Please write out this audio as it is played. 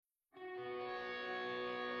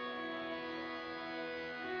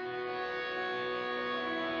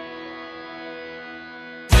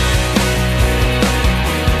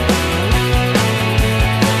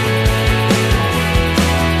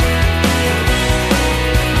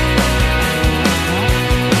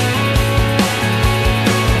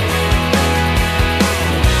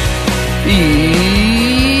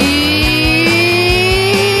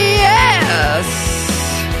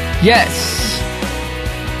Yes.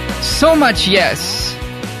 So much yes.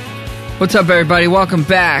 What's up, everybody? Welcome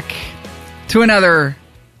back to another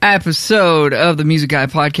episode of the Music Guy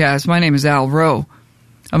Podcast. My name is Al Rowe.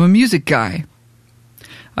 I'm a music guy.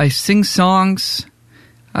 I sing songs.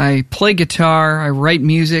 I play guitar. I write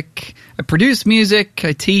music. I produce music.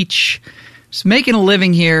 I teach. Just making a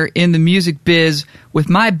living here in the music biz with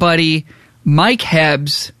my buddy, Mike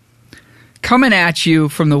Hebbs, coming at you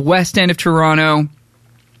from the west end of Toronto.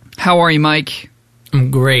 How are you, Mike?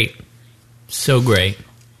 I'm great. So great.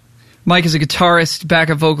 Mike is a guitarist,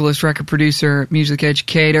 backup vocalist, record producer, music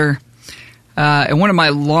educator, and one of my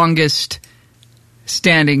longest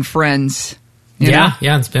standing friends. Yeah,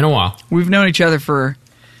 it's been a while. We've known each other for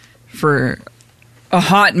a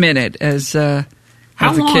hot minute, as the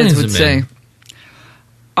kids would say.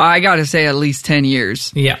 I got to say at least 10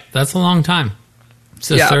 years. Yeah, that's a long time.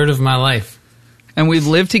 It's a third of my life. And we've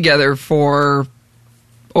lived together for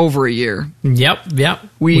over a year. Yep.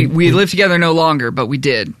 We live together no longer, but we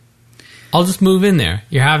did. I'll just move in there.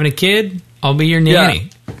 You're having a kid, I'll be your nanny.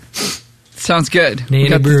 Yeah. Sounds good.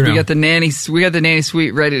 Nanny Bruno. We got the nanny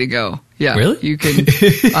suite ready to go. Yeah. Really? You can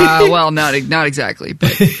well, not exactly,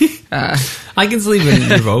 but I can sleep in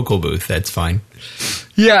your vocal booth, that's fine.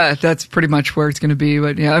 Yeah, that's pretty much where it's going to be.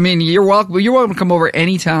 But yeah, I mean, you're welcome to come over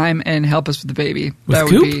anytime and help us with the baby. With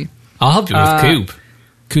Coop? I'll help you with Coop.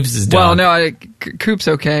 Coop's his dog. Well, no, Coop's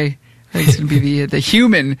okay. I think it's going to be the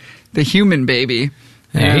human baby.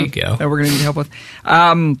 There you go. That we're going to need help with.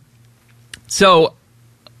 So,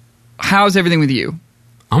 how's everything with you?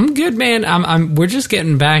 I'm good, man. We're just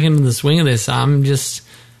getting back into the swing of this. I'm just,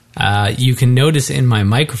 you can notice in my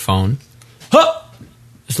microphone,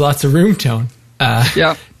 there's lots of room tone.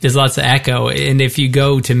 There's lots of echo. And if you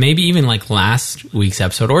go to maybe even like last week's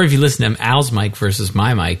episode, or if you listen to Al's mic versus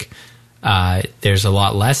my mic, there's a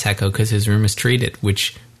lot less echo because his room is treated,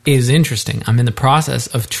 which is interesting. I'm in the process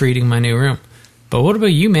of treating my new room. But what about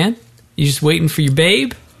you, man? You just waiting for your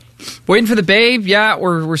babe? Waiting for the babe? Yeah,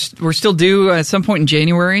 we're still due at some point in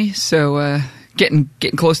January, so getting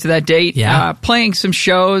close to that date. Yeah, playing some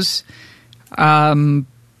shows, doing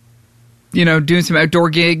some outdoor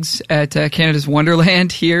gigs at Canada's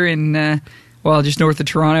Wonderland here in just north of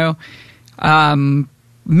Toronto.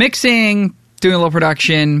 Mixing, doing a little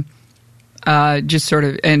production, just sort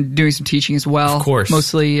of, and doing some teaching as well. Of course,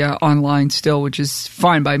 mostly online still, which is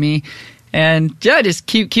fine by me. And yeah, just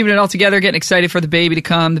keeping it all together, getting excited for the baby to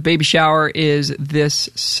come. The baby shower is this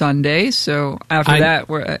Sunday, so after that,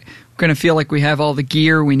 we're going to feel like we have all the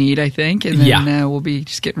gear we need, I think, and then we'll be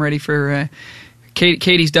just getting ready for.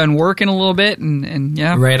 Katie's done working a little bit, and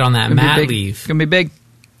yeah, right on that mat leave. It's gonna be big.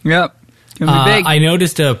 Yep, it's gonna be big. I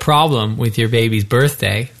noticed a problem with your baby's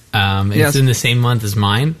birthday. It's in the same month as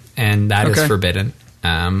mine, and that is forbidden.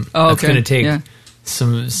 That's going to take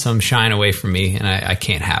some shine away from me, and I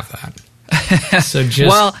can't have that. So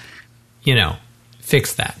just,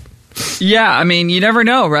 fix that. Yeah, I mean, you never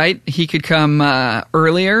know, right? He could come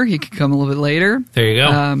earlier. He could come a little bit later. There you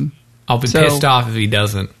go. I'll be pissed off if he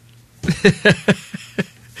doesn't.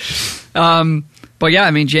 But yeah,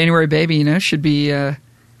 I mean, January baby, should be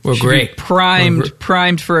great.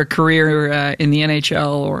 Primed for a career in the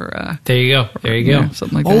NHL or there you go.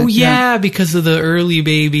 Something like that. Oh yeah, because of the early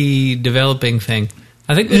baby developing thing.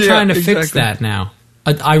 I think they're trying to fix that now.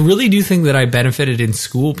 I really do think that I benefited in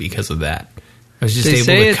school because of that. I was just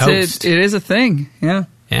able to coast. It is a thing. Yeah.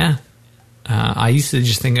 Yeah. I used to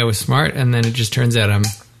just think I was smart, and then it just turns out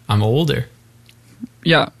I'm older.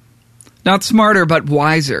 Yeah. Not smarter, but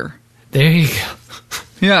wiser. There you go.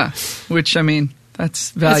 Yeah. Which, I mean, that's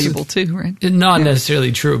valuable too, right? Not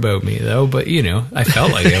necessarily true about me, though, but, I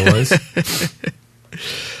felt like it was.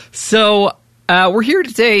 So, we're here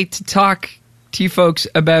today to talk to you folks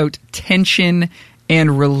about tension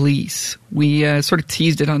and release. We sort of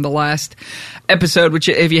teased it on the last episode, which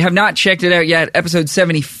if you have not checked it out yet, episode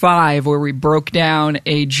 75, where we broke down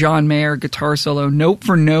a John Mayer guitar solo note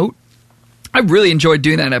for note. I really enjoyed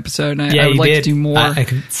doing that episode, and I would like to do more. I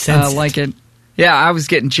can sense like it. Yeah, I was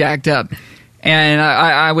getting jacked up. And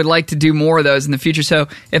I would like to do more of those in the future. So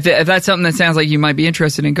if that's something that sounds like you might be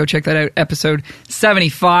interested in, go check that out, episode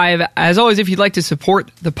 75. As always, if you'd like to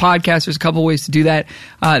support the podcast, there's a couple ways to do that.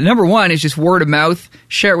 Number one is just word of mouth.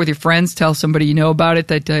 Share it with your friends. Tell somebody you know about it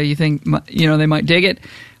that you think they might dig it.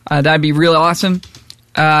 That'd be really awesome.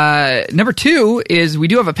 Number two is we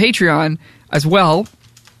do have a Patreon as well.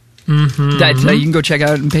 That you can go check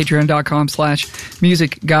out on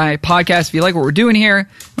patreon.com/Music Guy Podcast. If you like what we're doing here,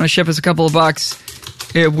 want to ship us a couple of bucks,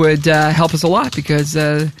 it would help us a lot because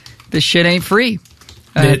this shit ain't free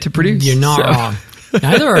to produce. You're not wrong.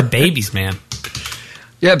 Neither are babies, man.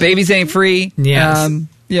 Yeah, babies ain't free. Yes.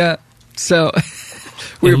 Yeah. So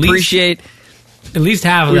we appreciate. At least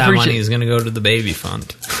half of that money is going to go to the baby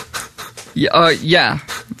fund. Yeah,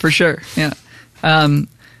 for sure. Yeah.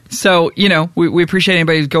 So, we appreciate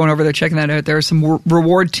anybody going over there, checking that out. There are some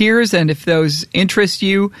reward tiers, and if those interest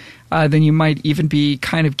you, then you might even be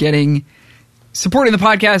kind of supporting the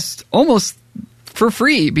podcast almost for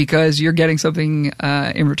free because you're getting something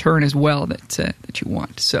in return as well that you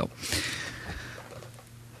want. So,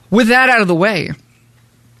 with that out of the way,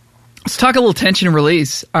 let's talk a little tension and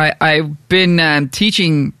release. I've been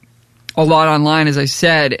teaching a lot online, as I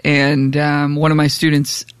said, and with one of my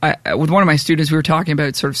students, we were talking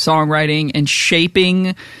about sort of songwriting and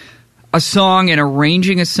shaping a song and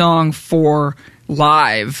arranging a song for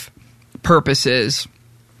live purposes.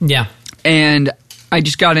 Yeah. And I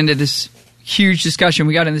just got into this huge discussion.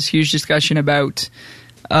 We got into this huge discussion about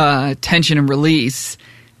tension and release,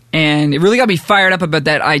 and it really got me fired up about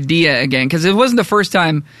that idea again, because it wasn't the first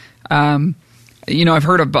time. I've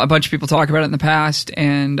heard a bunch of people talk about it in the past,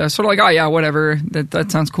 and I was sort of like, oh yeah, whatever,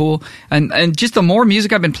 that sounds cool. And just the more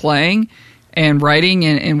music I've been playing and writing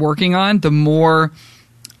and working on, the more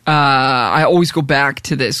I always go back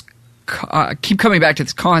to this, keep coming back to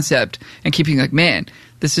this concept and keep being like, man,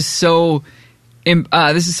 this is so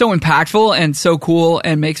impactful and so cool,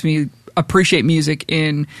 and makes me appreciate music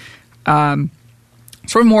in sort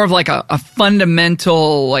of more of like a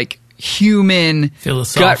fundamental, like, human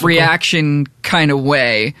gut reaction kind of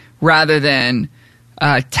way, rather than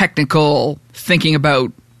technical thinking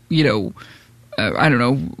about,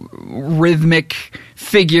 rhythmic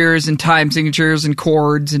figures and time signatures and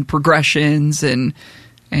chords and progressions and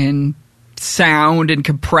sound and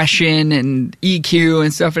compression and EQ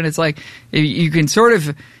and stuff. And it's like, you can sort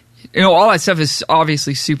of, all that stuff is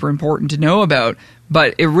obviously super important to know about,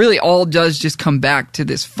 but it really all does just come back to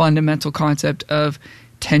this fundamental concept of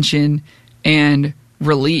tension and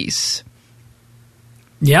release.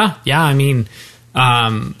 Yeah. I mean,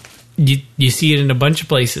 you see it in a bunch of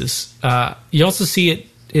places. You also see it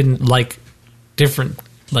in like different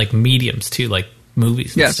like mediums too, like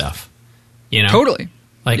movies and stuff. Totally.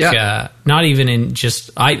 Like not even in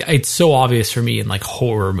just it's so obvious for me in like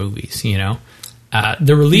horror movies.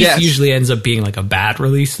 The release usually ends up being like a bad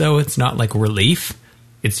release, though. It's not like relief.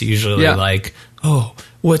 It's usually like, oh,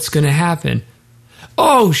 what's gonna happen?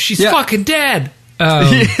 Oh, she's fucking dead.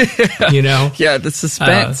 Yeah, the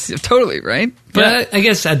suspense. Totally, right? But I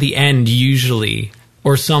guess at the end, usually,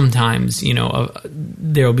 or sometimes,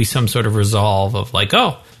 there'll be some sort of resolve of like,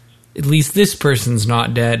 oh, at least this person's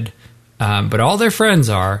not dead, but all their friends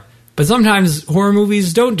are. But sometimes horror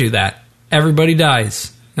movies don't do that. Everybody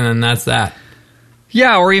dies, and then that's that.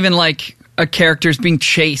 Yeah, or even like a character's being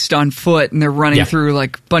chased on foot and they're running through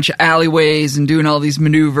like a bunch of alleyways and doing all these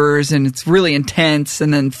maneuvers, and it's really intense,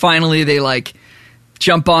 and then finally they like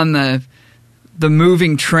jump on the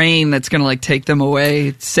moving train that's going to like take them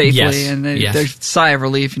away safely, and there's a sigh of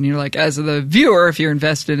relief, and you're like, as the viewer, if you're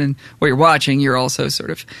invested in what you're watching, you're also sort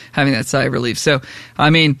of having that sigh of relief. So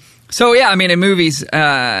in movies,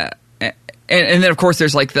 and then of course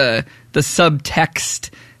there's like the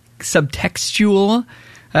subtextual,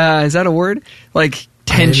 is that a word? Like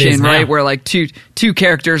tension, right? Where like two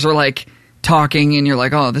characters are like talking, and you're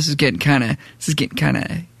like, oh, this is getting kind of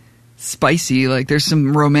spicy. Like there's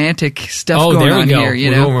some romantic stuff going on here,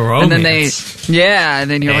 and then and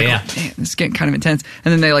then you're like, oh, man, this is getting kind of intense.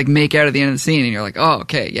 And then they like make out at the end of the scene, and you're like, oh,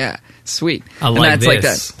 okay, yeah, sweet. And that's like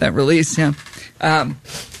that release,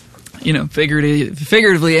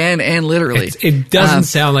 figuratively and literally. It doesn't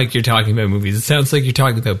sound like you're talking about movies. It sounds like you're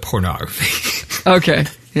talking about pornography. Okay,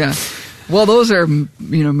 yeah. Well, those are,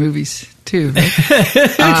 movies too. Right?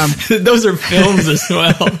 Those are films as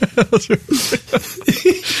well.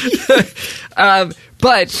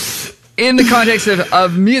 But in the context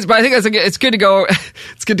of music, but I think it's good to go.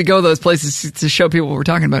 It's good to go those places to show people what we're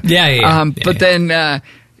talking about. Then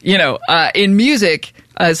in music,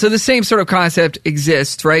 so the same sort of concept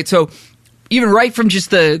exists, right? So even right from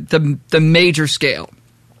just the major scale,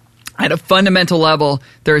 at a fundamental level,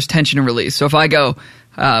 there is tension and release. So if I go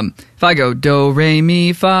do re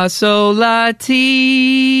mi fa sol la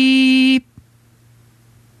ti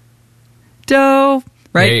do, right?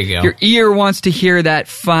 There you go. Your ear wants to hear that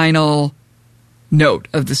final note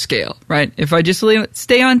of the scale, right? If I just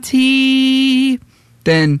stay on T,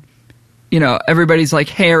 then everybody's like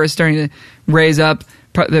hair is starting to raise up.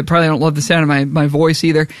 They probably don't love the sound of my voice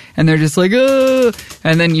either, and they're just like, oh,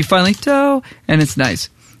 and then you finally do, and it's nice.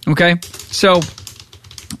 Okay, so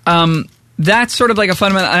that's sort of like a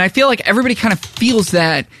fundamental, and I feel like everybody kind of feels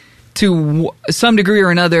that to some degree or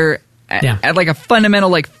another at like a fundamental,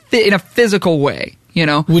 like in a physical way,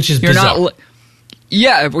 which is bizarre.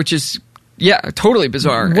 Yeah, which is totally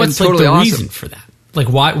bizarre. What's and totally the awesome. reason for that? Like,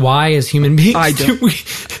 why as human beings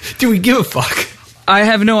do we give a fuck? I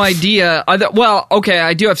have no idea. Well, okay,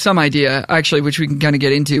 I do have some idea actually, which we can kind of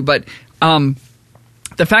get into, but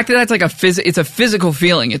the fact that that's like it's a physical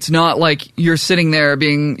feeling. It's not like you're sitting there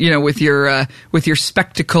being, with your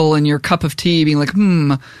spectacle and your cup of tea, being like,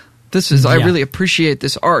 this is. I really appreciate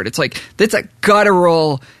this art. It's like that's a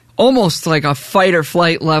guttural, almost like a fight or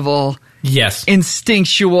flight level. Yes.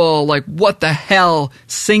 Instinctual, like, what the hell?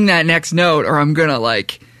 Sing that next note, or I'm gonna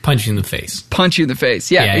punch you in the face. Punch you in the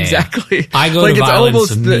face. Yeah, exactly. Yeah. I go to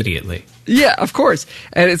violence immediately. Yeah, of course.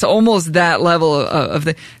 And it's almost that level of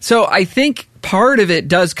the. So I think part of it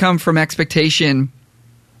does come from expectation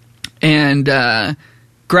and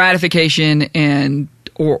gratification and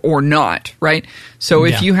or not, right? So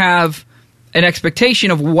if you have an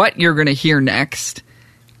expectation of what you're going to hear next,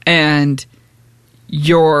 and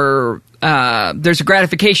there's a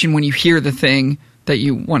gratification when you hear the thing that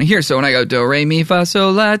you want to hear. So when I go do, re, mi, fa,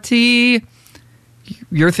 sol, la, ti,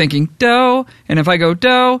 you're thinking do, and if I go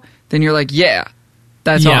do, then you're like,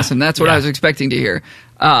 that's awesome. That's what I was expecting to hear.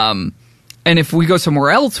 And if we go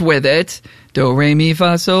somewhere else with it, do, re, mi,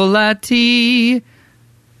 fa, sol, la, ti,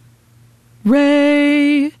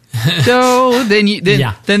 re, do,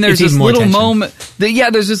 then there's this little moment.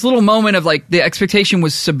 There's this little moment of like the expectation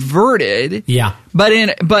was subverted. Yeah.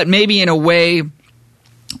 But maybe in a way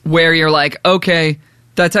where you're like, okay,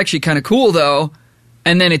 that's actually kind of cool though,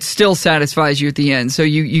 and then it still satisfies you at the end. So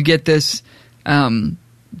you get this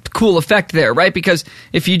cool effect there, right? Because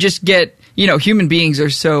if you just get, human beings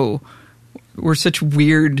we're such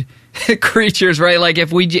weird creatures, right? Like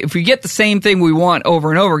if we get the same thing we want over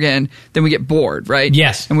and over again, then we get bored, right?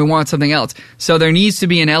 Yes. And we want something else. So there needs to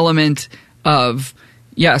be an element of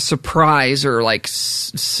surprise or like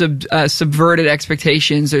subverted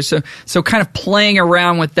expectations, or so kind of playing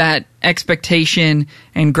around with that expectation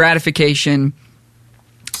and gratification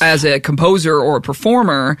as a composer or a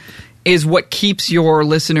performer is what keeps your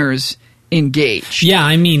listeners engaged. Yeah,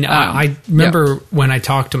 I mean, I remember when I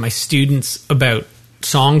talked to my students about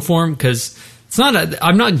song form, because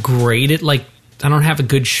I'm not great at, like, I don't have a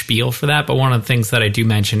good spiel for that, but one of the things that I do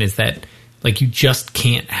mention is that, like, you just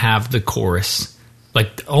can't have the chorus.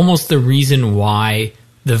 Like, almost the reason why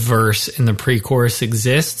the verse and the pre-chorus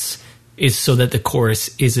exists is so that the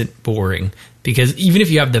chorus isn't boring. Because even if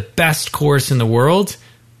you have the best chorus in the world,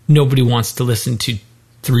 nobody wants to listen to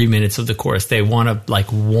 3 minutes of the chorus. They want to,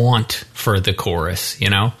 like, want for the chorus,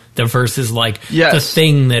 The verse is like the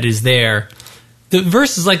thing that is there. The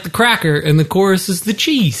verse is like the cracker, and the chorus is the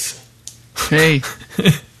cheese. Hey.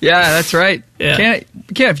 Yeah, that's right. Yeah. You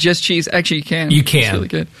can't have just cheese. Actually, you can. You can. It's really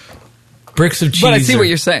good. Bricks of cheese. But I see what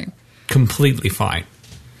you're saying. Completely fine.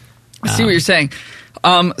 I see what you're saying.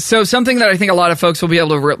 So something that I think a lot of folks will be able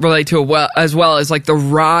to relate to as well is like the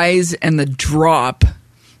rise and the drop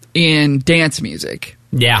in dance music.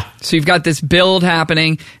 Yeah. So you've got this build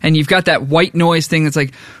happening, and you've got that white noise thing that's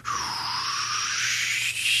like...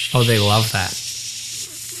 Oh, they love that.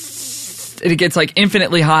 It gets like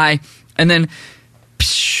infinitely high, and then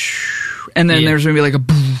there's going to be like a...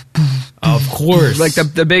 Of course. Like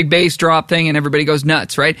the big bass drop thing, and everybody goes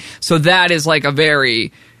nuts, right? So that is like a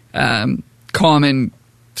very common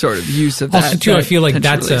sort of use of that. Also, too, I feel like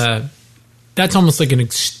that's almost like an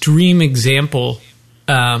extreme example.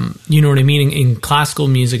 You know what I mean? In classical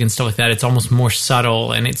music and stuff like that, it's almost more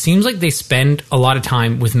subtle, and it seems like they spend a lot of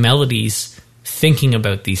time with melodies thinking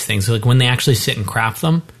about these things. So like when they actually sit and craft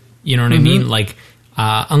them, you know what I mean? Like,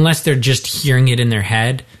 unless they're just hearing it in their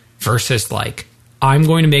head versus like, I'm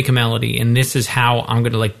going to make a melody and this is how I'm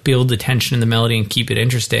going to like build the tension in the melody and keep it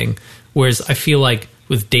interesting. Whereas I feel like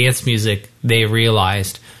with dance music, they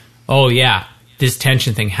realized, oh yeah, this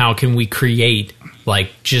tension thing, how can we create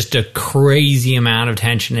like just a crazy amount of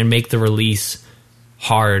tension and make the release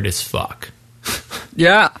hard as fuck?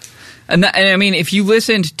 Yeah. And I mean, if you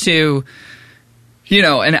listened to,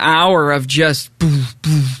 an hour of just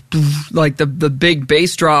like the big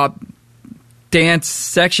bass drop dance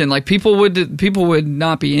section, like people would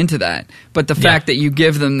not be into that. But the fact that you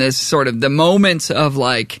give them this sort of the moments of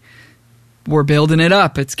like, we're building it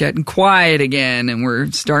up, it's getting quiet again, and we're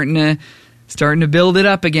starting to build it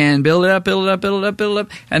up again, build it up,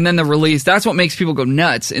 and then the release. That's what makes people go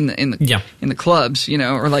nuts in the clubs,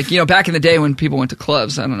 or like back in the day when people went to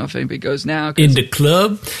clubs. I don't know if anybody goes now. In the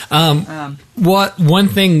club, one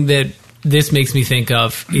thing that this makes me think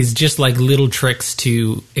of is just like little tricks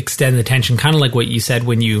to extend the tension, kind of like what you said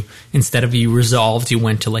when you, instead of you resolved, you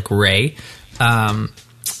went to like Ray.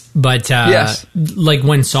 Like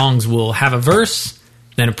when songs will have a verse,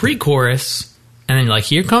 then a pre-chorus, and then like,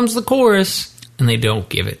 here comes the chorus, and they don't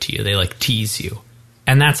give it to you. They like tease you.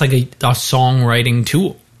 And that's like a songwriting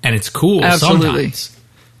tool, and it's cool. Absolutely. Sometimes.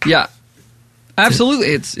 Yeah. Absolutely.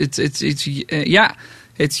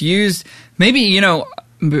 It's used maybe,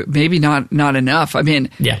 maybe not enough. I mean,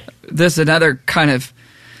 this is another kind of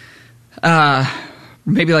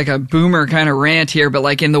maybe like a boomer kind of rant here, but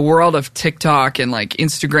like in the world of TikTok and like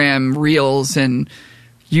Instagram Reels and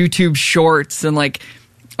YouTube Shorts and like,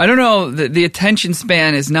 I don't know, the attention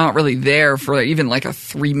span is not really there for even like a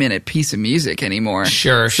 3-minute piece of music anymore.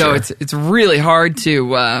 Sure. So it's really hard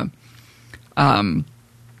to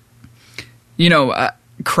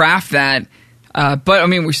craft that. But I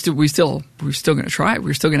mean, we're still going to try.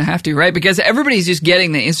 We're still going to have to, right? Because everybody's just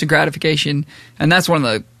getting the instant gratification, and that's one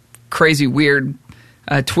of the crazy, weird,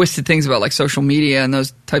 twisted things about like social media and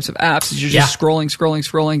those types of apps. Is you're just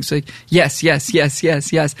scrolling. So yes,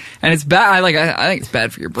 and it's bad. I think it's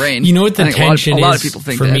bad for your brain. You know what the tension a lot is of people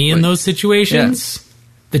think for that, me in those situations? Yeah.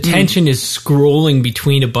 The tension is scrolling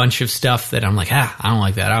between a bunch of stuff that I'm like, I don't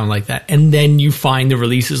like that. And then you find the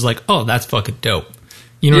releases like, oh, that's fucking dope.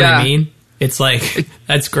 You know what I mean? It's like,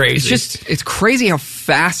 that's crazy. It's crazy how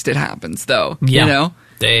fast it happens though. Yeah. You know?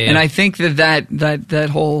 And I think that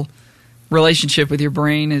whole relationship with your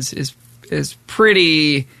brain is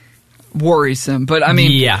pretty worrisome. But I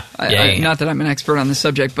mean, not that I'm an expert on the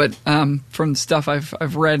subject, but from the stuff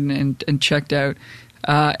I've read and checked out,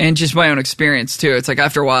 and just my own experience too, it's like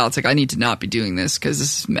after a while, it's like I need to not be doing this because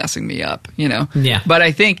this is messing me up. Yeah. But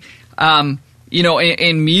I think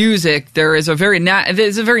in music there is a very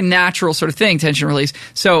natural sort of thing, tension release.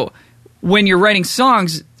 So when you're writing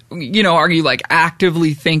songs, are you like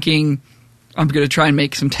actively thinking, I'm going to try and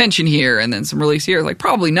make some tension here and then some release here? Like,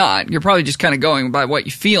 probably not. You're probably just kind of going by what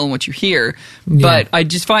you feel and what you hear. Yeah. But I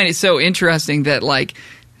just find it so interesting that, like,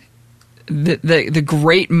 the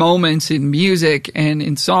great moments in music and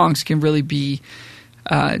in songs can really be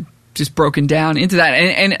just broken down into that.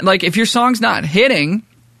 And, like, if your song's not hitting,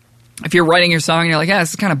 if you're writing your song and you're like, this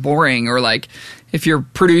is kind of boring, or, like, if you're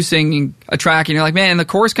producing a track and you're like, man, the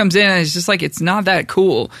chorus comes in and it's just like, it's not that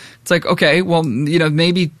cool. It's like, okay, well,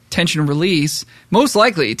 maybe tension release, most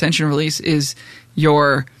likely tension release is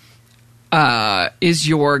your get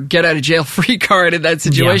out of jail free card in that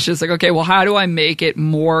situation. Yeah. It's like, okay, well, how do I make it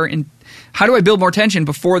how do I build more tension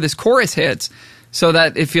before this chorus hits so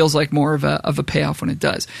that it feels like more of a payoff when it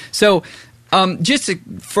does? So,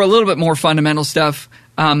 for a little bit more fundamental stuff,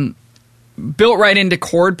 built right into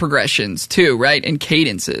chord progressions too, right? And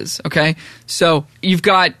cadences, okay? So you've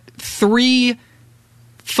got 3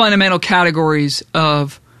 fundamental categories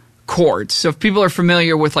of chords. So if people are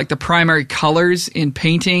familiar with like the primary colors in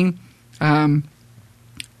painting, blue,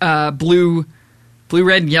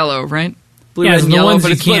 red, and yellow, right? Blue, red, and yellow. Ones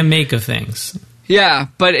but you can't make of things. Yeah,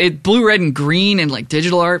 but blue, red, and green in like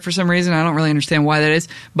digital art for some reason. I don't really understand why that is.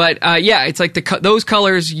 But it's like those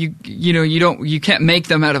colors. You can't make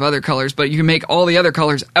them out of other colors, but you can make all the other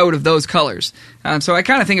colors out of those colors. So I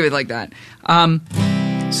kind of think of it like that.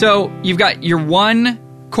 So you've got your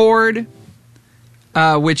 1 chord,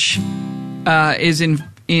 which is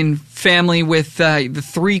in family with the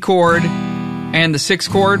 3 chord and the 6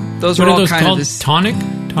 chord. Those are all kind of this tonic.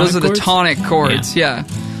 Those are the tonic chords. Yeah.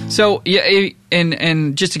 So,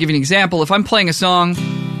 and just to give you an example, if I'm playing a song,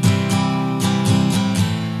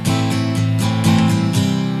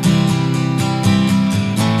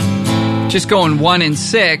 just going 1 and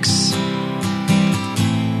 6,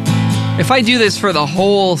 if I do this for the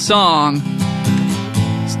whole song,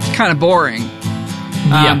 it's kind of boring.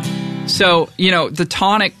 Yeah. So, the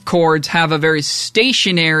tonic chords have a very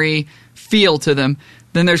stationary feel to them.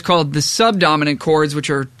 Then there's called the subdominant chords, which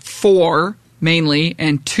are 4 mainly,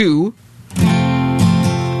 and 2.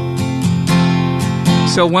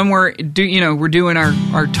 So when we're doing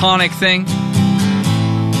our tonic thing,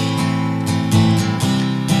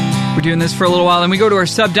 we're doing this for a little while, then we go to our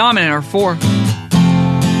subdominant, our 4. I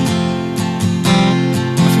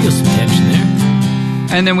feel some tension there.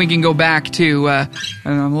 And then we can go back to, I'm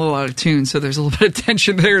a little out of tune, so there's a little bit of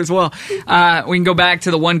tension there as well. We can go back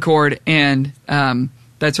to the 1 chord, and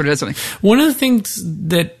that sort of does something. One of the things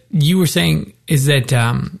that you were saying is that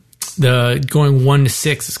the going 1 to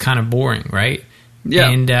 6 is kind of boring, right?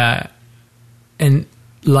 Yeah. And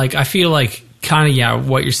like I feel like kind of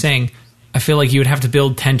what you're saying. I feel like you would have to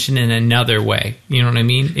build tension in another way. You know what I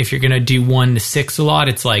mean? If you're gonna do 1 to 6 a lot,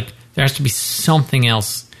 it's like there has to be something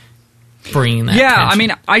else bringing that. Yeah, tension. I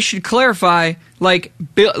mean, I should clarify.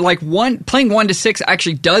 Playing 1 to 6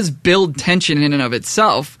 actually does build tension in and of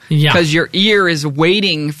itself. Yeah. Because your ear is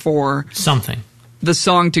waiting for something. The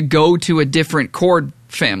song to go to a different chord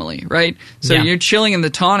family, right? So you're chilling in the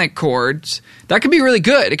tonic chords. That could be really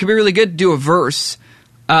good. It could be really good to do a verse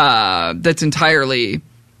that's entirely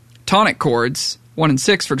tonic chords, 1 and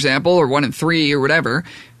 6, for example, or 1 and 3, or whatever,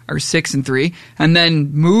 or 6 and 3, and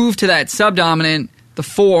then move to that subdominant, the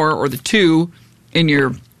 4 or the 2 in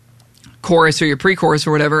your chorus or your pre-chorus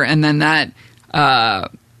or whatever, and then that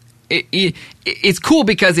it's cool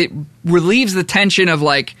because it relieves the tension of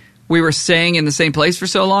like we were staying in the same place for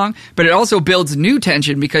so long, but it also builds new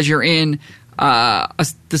tension because you're in the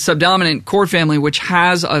subdominant chord family, which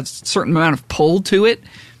has a certain amount of pull to it.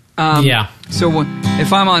 So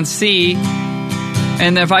if I'm on C,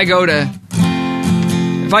 and if I go to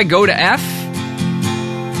F,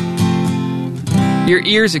 your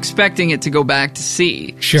ear's expecting it to go back to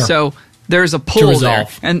C. Sure. So there's a pull there,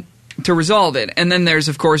 and to resolve it. And then there's,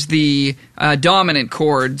 of course, the dominant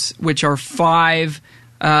chords, which are 5,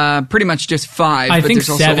 pretty much just 5. I think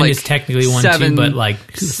 7 is technically 1, 2, but like,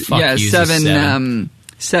 fuck 7.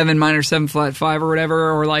 7 minor 7 flat 5 or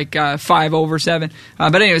whatever, or like 5 over 7.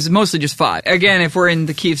 But anyways, it's mostly just 5. Again, if we're in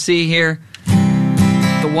the key of C here,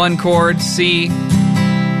 the 1 chord, C. And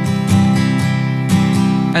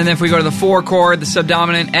then if we go to the 4 chord, the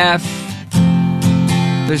subdominant F,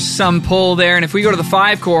 there's some pull there. And if we go to the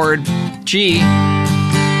 5 chord, G,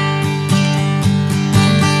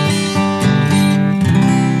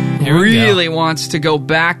 really wants to go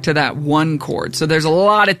back to that 1 chord. So there's a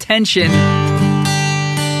lot of tension.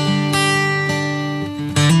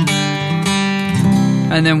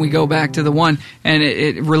 And then we go back to the 1, and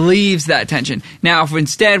it relieves that tension. Now, if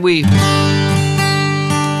instead we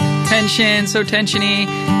tension, so tensiony,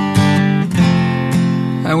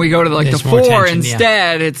 and we go to like there's the 4 tension,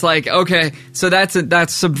 instead, it's like, okay, so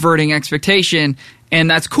that's subverting expectation, and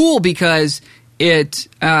that's cool because it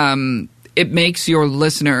makes your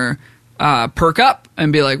listener perk up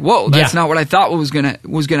and be like, whoa, that's not what I thought was gonna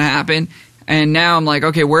happen, and now I'm like,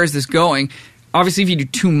 okay, where's this going? Obviously, if you do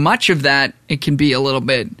too much of that, it can be a little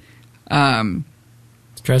bit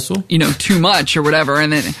stressful, too much or whatever.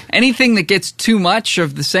 And then anything that gets too much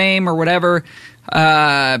of the same or whatever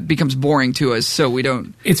becomes boring to us. So we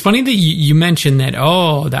don't. It's funny that you mentioned that.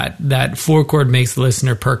 Oh, that 4 chord makes the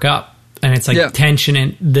listener perk up, and it's like tension,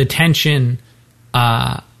 and the tension,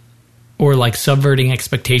 or like subverting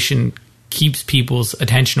expectation keeps people's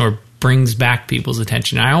attention or brings back people's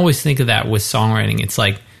attention. I always think of that with songwriting. It's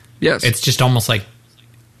like. Yes. It's just almost like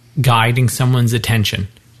guiding someone's attention,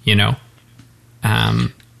 100%.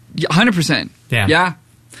 Yeah.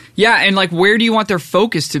 Yeah, and like where do you want their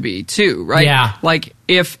focus to be too, right? Yeah. Like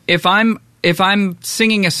if I'm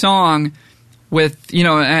singing a song with,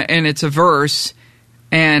 and it's a verse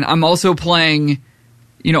and I'm also playing,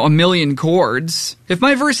 a million chords, if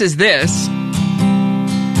my verse is this,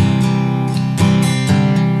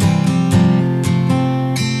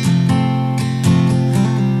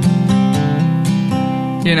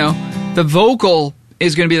 the vocal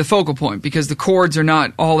is going to be the focal point because the chords are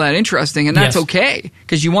not all that interesting, and that's okay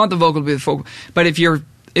because you want the vocal to be the focal. But if your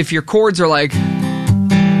chords are like,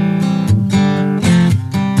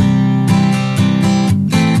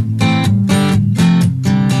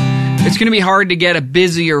 it's going to be hard to get a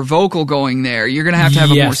busier vocal going there. You're going to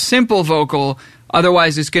have a more simple vocal,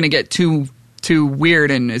 otherwise it's going to get too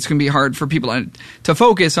weird, and it's going to be hard for people to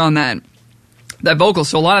focus on that vocal.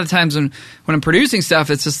 So a lot of the times when I'm producing stuff,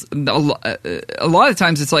 it's just a lot of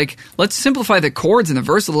times it's like, let's simplify the chords in the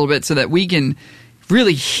verse a little bit so that we can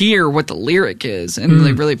really hear what the lyric is and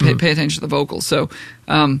really pay attention to the vocals. So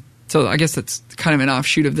so I guess that's kind of an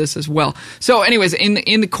offshoot of this as well. So anyways,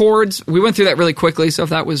 in the chords, we went through that really quickly. So if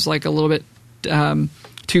that was like a little bit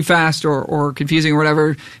too fast or confusing or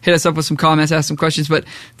whatever, hit us up with some comments, ask some questions. But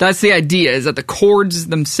that's the idea, is that the chords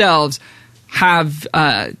themselves have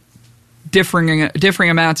differing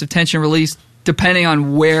amounts of tension release depending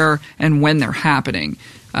on where and when they're happening,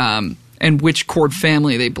 and which chord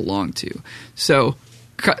family they belong to. So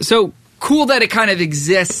cool that it kind of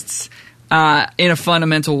exists in a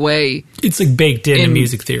fundamental way. It's like baked in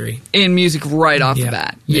music theory. In music right off the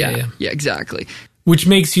bat. Yeah, exactly. Which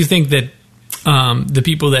makes you think that the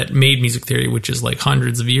people that made music theory, which is like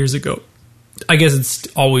hundreds of years ago, I guess it's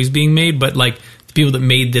always being made, but like the people that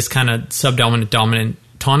made this kind of subdominant, dominant,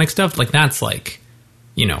 tonic stuff, like that's like,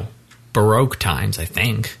 Baroque times, I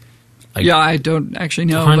think. Like, I don't actually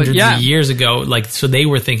know. Hundreds of years ago, like, so they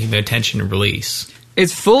were thinking about tension and release.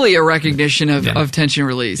 It's fully a recognition of tension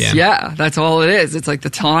release. Yeah, that's all it is. It's like the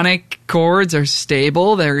tonic chords are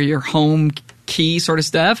stable. They're your home key sort of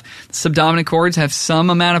stuff. The subdominant chords have some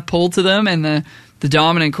amount of pull to them, and the the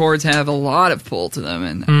dominant chords have a lot of pull to them,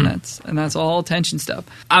 and that's all tension stuff.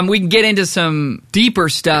 We can get into some deeper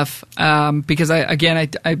stuff because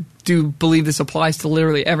I do believe this applies to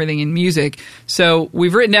literally everything in music. So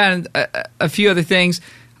we've written down a few other things.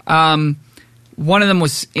 One of them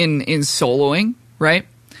was in soloing, right?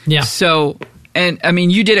 Yeah. So, and I mean,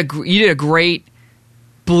 you did a great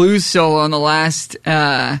blues solo on the last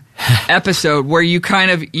episode where you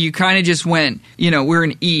kind of just went, we're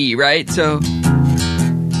in E, right? So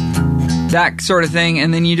that sort of thing,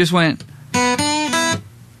 and then you just went.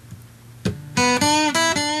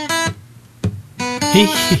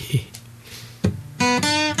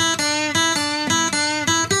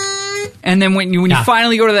 And then when you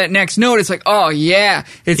finally go to that next note, it's like, oh yeah,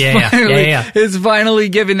 it's finally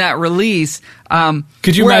given that release.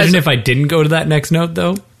 Could you imagine if I didn't go to that next note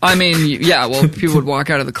though? I mean, yeah, well, people would walk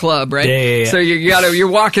out of the club, right? Yeah. So you're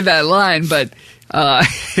walking that line, but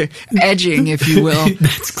edging, if you will.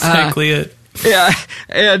 That's exactly it. Yeah,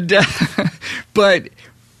 and but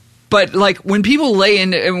like when people lay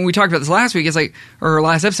into, and when we talked about this last week, it's like, or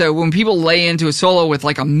last episode, when people lay into a solo with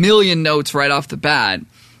like a million notes right off the bat,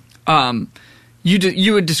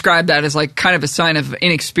 you would describe that as like kind of a sign of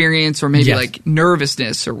inexperience or maybe like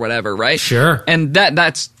nervousness or whatever, right? Sure. And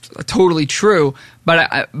that's totally true.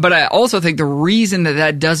 But I also think the reason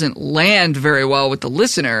that doesn't land very well with the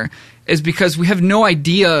listener is because we have no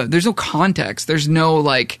idea. There's no context. There's no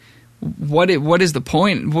like, what is the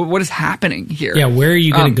point? What is happening here? Yeah, where are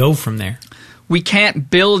you going to go from there? We can't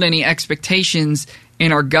build any expectations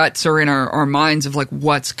in our guts or in our minds of like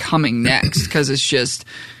what's coming next because it's just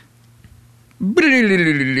like,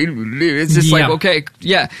 okay,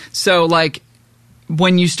 yeah. So like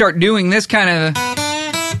when you start doing this kind of,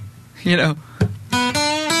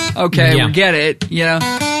 okay, we get it, Yeah.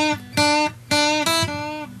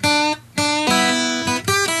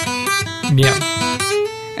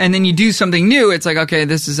 And then you do something new, it's like, okay,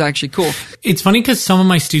 this is actually cool. It's funny because some of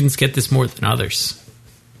my students get this more than others.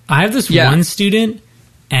 I have this one student,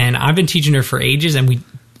 and I've been teaching her for ages, and we,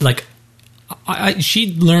 like,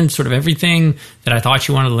 she learned sort of everything that I thought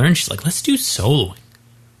she wanted to learn. She's like, let's do soloing.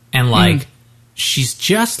 And, like, she's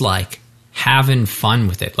just, like, having fun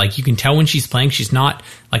with it. Like, you can tell when she's playing, she's not,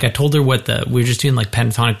 like, I told her we were just doing, like,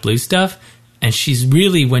 pentatonic blues stuff, and she's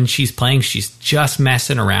really, when she's playing, she's just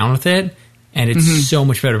messing around with it. And it's so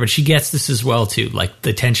much better. But she gets this as well, too, like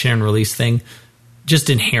the tension and release thing, just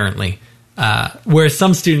inherently. Whereas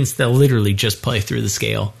some students, they'll literally just play through the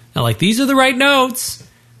scale. They're like, these are the right notes.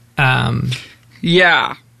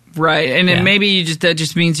 Yeah, right. And then maybe that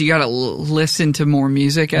just means you got to listen to more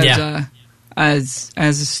music as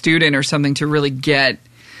a student or something to really get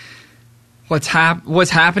what's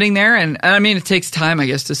happening there. And I mean, it takes time, I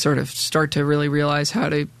guess, to sort of start to really realize how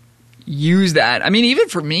to use that. I mean, even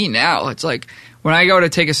for me now, it's like when I go to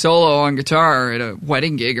take a solo on guitar at a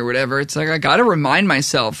wedding gig or whatever, it's like I got to remind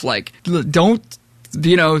myself, like, don't,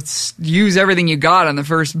 use everything you got on the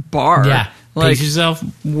first bar. Yeah, like, pace yourself.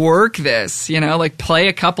 Work this, like play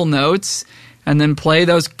a couple notes and then play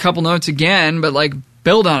those couple notes again, but like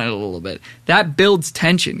build on it a little bit. That builds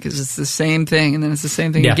tension because it's the same thing and then it's the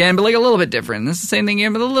same thing again, but like a little bit different. And it's the same thing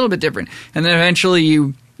again, but a little bit different. And then eventually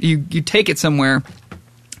you take it somewhere.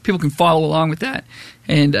 People can follow along with that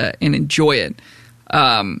and enjoy it.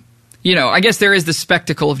 I guess there is the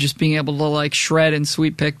spectacle of just being able to like shred and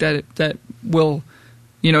sweep pick that will,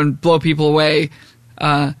 blow people away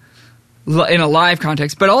in a live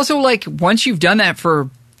context. But also like once you've done that for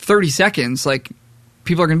 30 seconds, like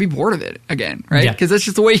people are going to be bored of it again, right? Because that's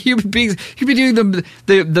just the way human beings. You could be doing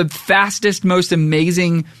the fastest, most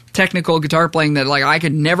amazing technical guitar playing that like I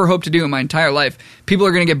could never hope to do in my entire life. People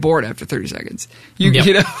are going to get bored after 30 seconds.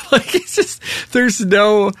 Like it's just there's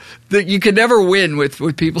no that you could never win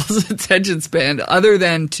with people's attention span other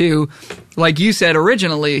than to, like you said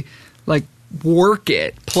originally, like work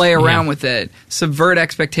it, play around with it, subvert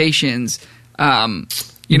expectations. What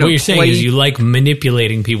you're saying is you like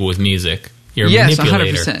manipulating people with music. You're a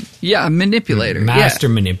manipulator. 100%. Yeah, a manipulator. Master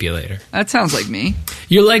manipulator. That sounds like me.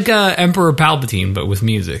 You're like Emperor Palpatine, but with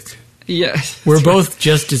music. Yeah. We're both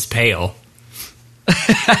just as pale.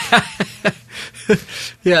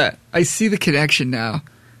 Yeah, I see the connection now.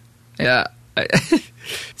 Yeah.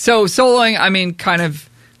 So soloing, I mean, kind of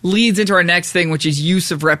leads into our next thing, which is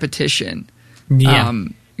use of repetition. Yeah.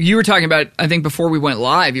 You were talking about, I think before we went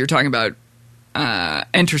live, you were talking about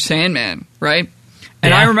Enter Sandman, right?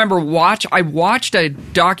 And I remember I watched a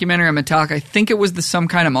documentary on Metallica. I think it was the Some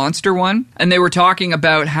Kind of Monster one. And they were talking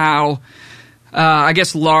about how, I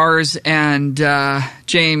guess Lars and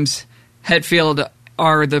James Hetfield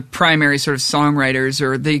are the primary sort of songwriters,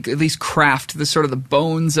 or they at least craft the sort of the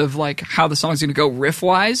bones of like how the song's going to go riff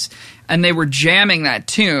wise. And they were jamming that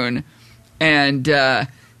tune, and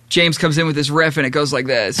James comes in with this riff, and it goes like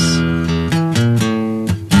this.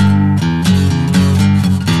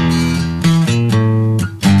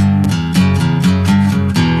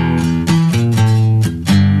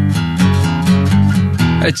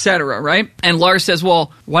 Etc., right? And Lars says,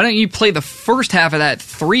 well, why don't you play the first half of that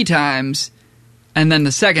 3 times and then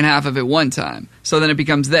the second half of it 1 time? So then it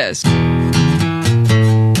becomes this.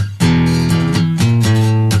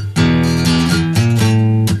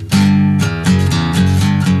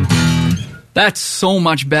 That's so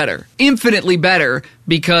much better. Infinitely better,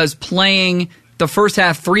 because playing the first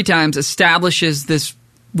half 3 times establishes this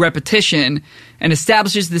repetition and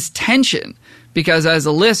establishes this tension. Because as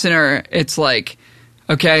a listener, it's like,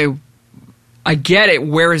 okay, I get it,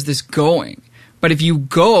 where is this going? But if you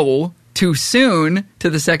go too soon to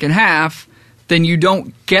the second half, then you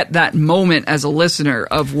don't get that moment as a listener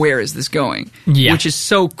of where is this going, which is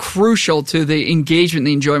so crucial to the engagement and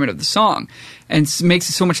the enjoyment of the song, and makes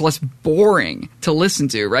it so much less boring to listen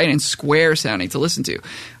to, right? And square sounding to listen to.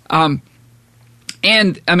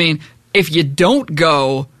 And, I mean, if you don't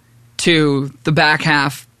go to the back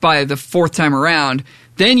half by the 4th time around,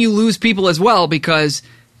 then you lose people as well, because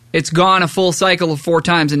it's gone a full cycle of 4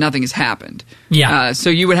 times and nothing has happened. Yeah.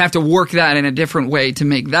 So you would have to work that in a different way to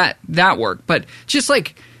make that work. But just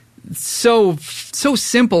like so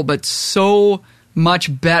simple, but so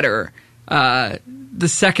much better the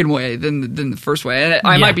second way than the first way. And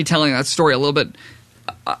I might be telling that story a little bit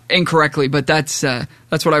incorrectly, but that's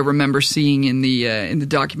what I remember seeing in the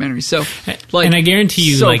documentary. So, like, and I guarantee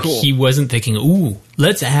you, so like, cool. He wasn't thinking, "Ooh,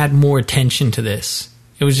 let's add more attention to this."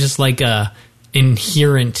 It was just like a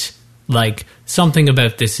inherent, like, something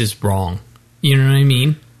about this is wrong. You know what I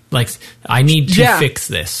mean? Like, I need to fix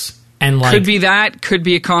this. And like, could be that, could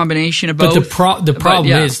be a combination of both. But the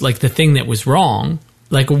problem is, like, the thing that was wrong,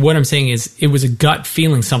 like, what I'm saying is, it was a gut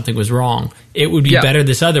feeling something was wrong. It would be better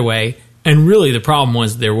this other way. And really, the problem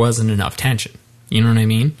was there wasn't enough tension. You know what I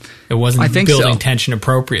mean? It wasn't building tension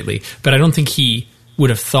appropriately. But I don't think he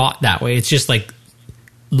would have thought that way. It's just like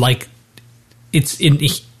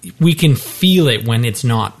we can feel it when it's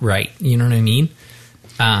not right. You know what I mean?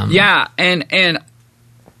 And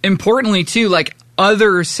importantly too, like,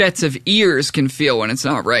 other sets of ears can feel when it's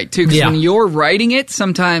not right too. Because when you're writing it,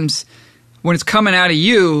 sometimes when it's coming out of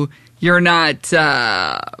you, you're not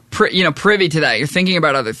privy to that. You're thinking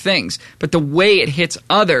about other things. But the way it hits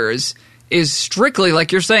others is strictly,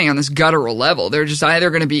 like you're saying, on this guttural level. They're just either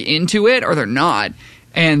going to be into it or they're not.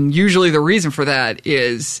 And usually the reason for that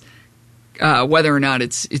is whether or not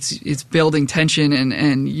it's building tension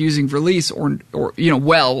and using release or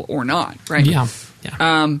well or not, right? Yeah.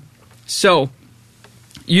 So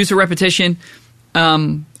use of repetition.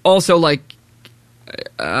 Also, like,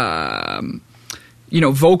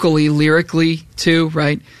 vocally, lyrically too,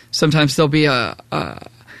 right? Sometimes there'll be what's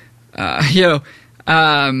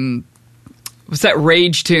that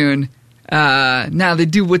Rage tune? Now they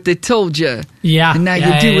do what they told you. Yeah. And now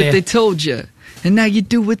you do what they told you. And now you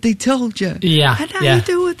do what they told you. Yeah. And now you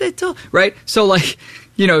do what they told. Right? So, like,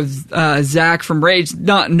 Zach from Rage,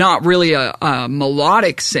 not really a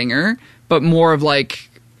melodic singer, but more of like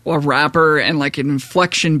a rapper and like an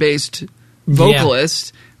inflection-based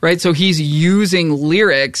vocalist. Right? So he's using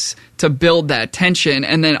lyrics to build that tension,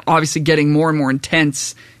 and then obviously getting more and more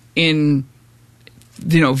intense in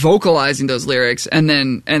vocalizing those lyrics, and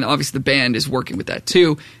obviously the band is working with that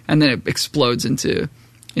too, and then it explodes into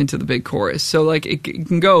the big chorus. So, like, it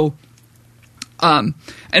can go and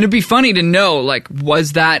it'd be funny to know, like,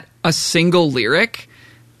 was that a single lyric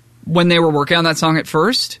when they were working on that song at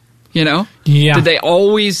first? Yeah. Were they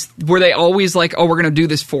always like, oh, we're going to do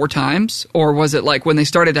this 4 times? Or was it like when they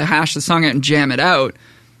started to hash the song out and jam it out,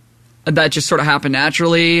 that just sort of happened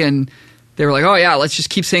naturally, and they were like, oh yeah, let's just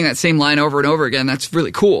keep saying that same line over and over again. That's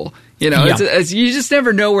really cool. You just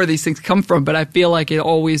never know where these things come from, but I feel like it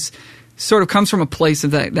always sort of comes from a place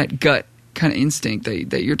of that gut kind of instinct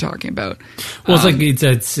that you're talking about. Well, it's like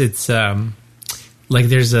it's like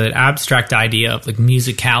there's an abstract idea of like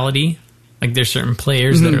musicality. Like there's certain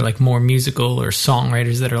players that are like more musical, or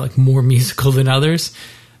songwriters that are like more musical than others.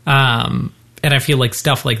 And I feel like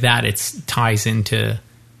stuff like that, it ties into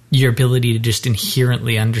your ability to just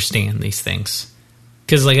inherently understand these things.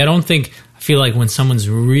 Because like I feel like when someone's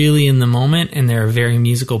really in the moment and they're a very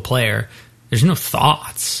musical player, there's no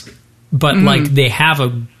thoughts. But like they have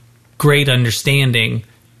a great understanding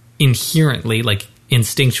inherently, like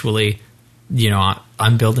instinctually,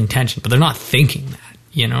 I'm building tension. But they're not thinking that.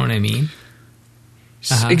 You know what I mean?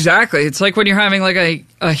 Exactly. It's like when you're having like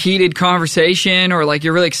a heated conversation, or like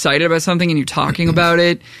you're really excited about something and you're talking about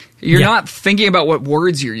it. You're not thinking about what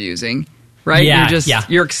words you're using, right? Yeah,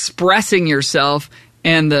 you're expressing yourself,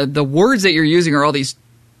 and the words that you're using are all these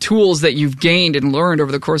tools that you've gained and learned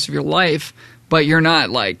over the course of your life, but you're not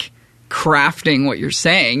like crafting what you're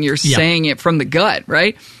saying. You're saying it from the gut,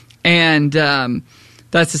 right? And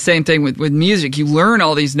that's the same thing with music. You learn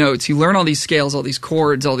all these notes, you learn all these scales, all these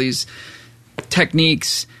chords, all these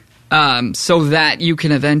techniques, so that you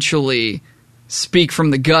can eventually speak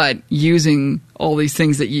from the gut using all these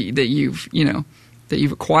things that you've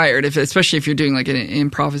acquired. Especially if you're doing like an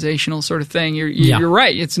improvisational sort of thing, you're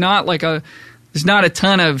right. It's not like there's not a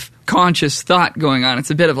ton of conscious thought going on.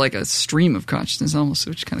 It's a bit of like a stream of consciousness almost,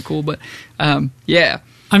 which is kind of cool. But yeah.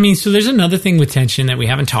 I mean, so there's another thing with tension that we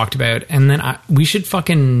haven't talked about, and then we should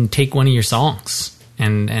fucking take one of your songs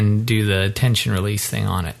and do the tension release thing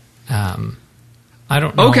on it. I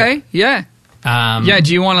don't know. Okay, yeah.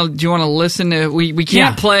 Do you want to listen to? We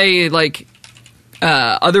can't play like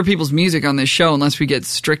other people's music on this show unless we get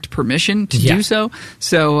strict permission to do so.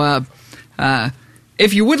 So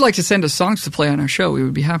if you would like to send us songs to play on our show, we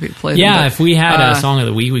would be happy to play them. Yeah, if we had a song of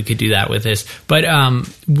the week, we could do that with this. But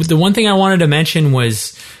the one thing I wanted to mention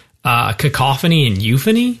was cacophony and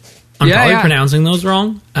euphony. I'm probably pronouncing those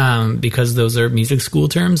wrong because those are music school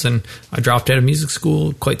terms, and I dropped out of music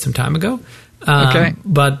school quite some time ago.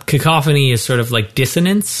 But cacophony is sort of like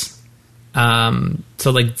dissonance.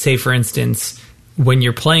 So like, say for instance, when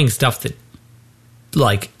you're playing stuff that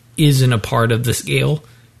like isn't a part of the scale,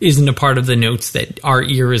 isn't a part of the notes that our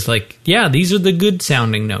ear is like, yeah, these are the good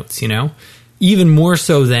sounding notes, you know? Even more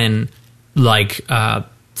so than like,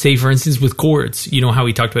 say for instance with chords, you know how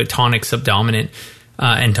we talked about tonic, subdominant,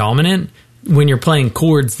 and dominant? When you're playing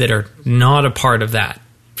chords that are not a part of that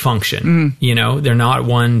function, you know, they're not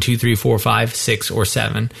 1, 2, 3, 4, 5, 6, or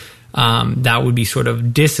 7. That would be sort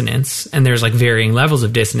of dissonance, and there's like varying levels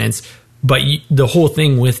of dissonance. But the whole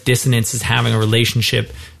thing with dissonance is having a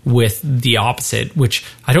relationship with the opposite, which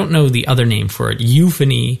I don't know the other name for it.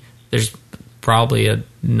 Euphony, there's probably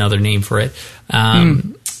another name for it.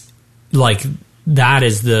 Like that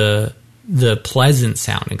is the pleasant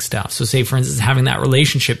sounding stuff. So say for instance, having that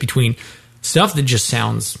relationship between stuff that just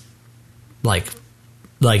sounds like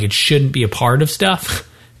it shouldn't be a part of stuff.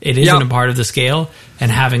 It isn't a part of the scale,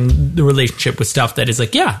 and having the relationship with stuff that is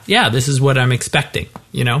like, yeah, this is what I'm expecting,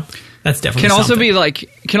 you know? That's definitely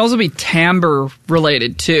can also be timbre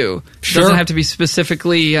related too. Sure. It doesn't have to be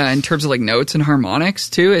specifically in terms of like notes and harmonics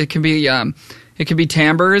too. It can be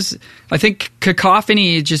timbres. I think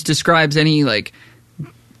cacophony just describes any like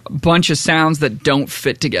bunch of sounds that don't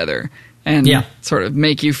fit together and sort of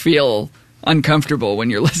make you feel uncomfortable when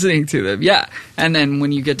you're listening to them. Yeah. And then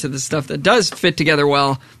when you get to the stuff that does fit together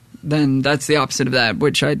well, then that's the opposite of that,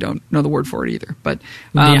 which I don't know the word for it either. But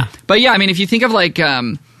I mean, if you think of like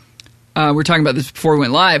we're talking about this before we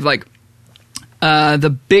went live, like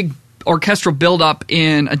the big orchestral build-up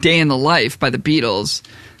in A Day in the Life by the Beatles.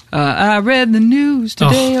 I read the news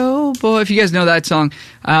today, oh boy. If you guys know that song.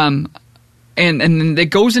 And it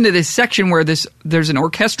goes into this section where there's an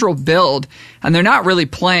orchestral build, and they're not really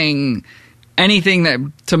playing anything that,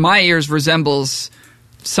 to my ears, resembles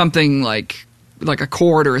something like a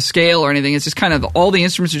chord or a scale or anything. It's just kind of all the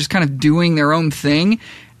instruments are just kind of doing their own thing,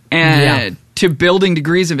 and to building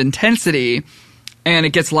degrees of intensity, and it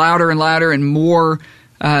gets louder and louder and more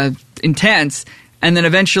intense, and then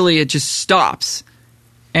eventually it just stops,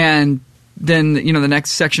 and then the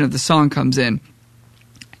next section of the song comes in,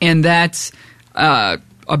 and that's a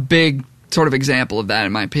big sort of example of that,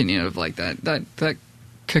 in my opinion, of like that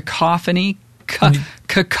cacophony,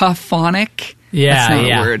 cacophonic. Yeah, that's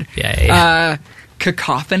not a word. Yeah.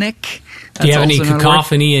 Cacophonic. Do you have any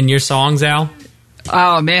cacophony in your songs, Al?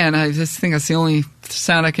 Oh man, I just think that's the only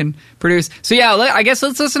sound I can produce. So yeah, I guess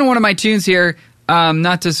let's listen to one of my tunes here.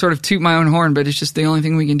 Not to sort of toot my own horn, but it's just the only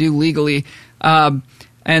thing we can do legally. And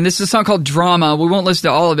this is a song called Drama. We won't listen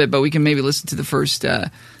to all of it, but we can maybe listen to the first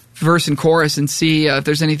verse and chorus and see if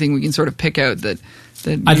there's anything we can sort of pick out that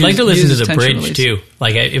I'd like to listen to the bridge too.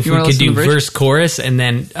 Like if we could do verse chorus and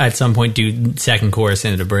then at some point do second chorus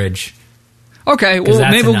into the bridge. Okay, well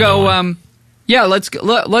maybe we'll go. Let's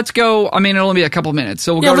go. I mean, it'll only be a couple minutes,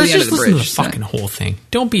 so we'll go to the end of the bridge. Listen to the fucking whole thing.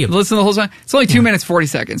 Don't be listen to the whole song. It's only 2 minutes 40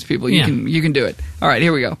 seconds, people. You can do it. All right,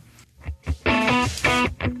 here we go.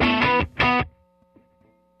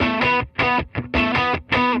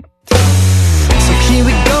 So here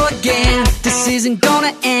we go again. This isn't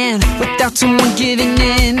gonna end without someone giving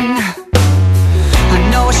in. I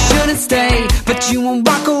know I shouldn't stay, but you won't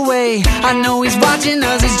walk away. I know he's watching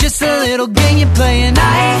us, it's just a little game you're playing.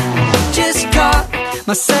 I just caught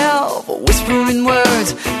myself whispering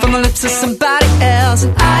words from the lips of somebody else.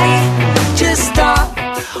 And I just thought,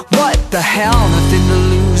 what the hell, nothing to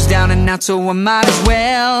lose, down and out, so I might as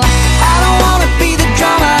well. I don't wanna be the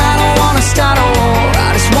drama, I don't wanna start a war,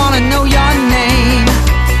 I just wanna know your name.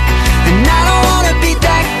 And I don't wanna be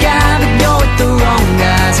that guy, but you're with the wrong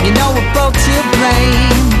guys, you know we're both to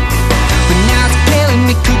blame. But now it's killing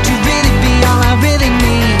me, could you really be all I really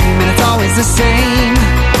need? And it's always the same.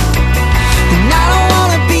 And I don't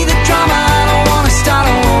wanna be the drama, I don't wanna start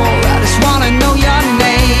a war, I just wanna know your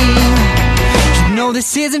name. You know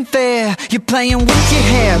this isn't fair, you're playing with your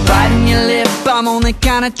hair, biting your lip, I'm only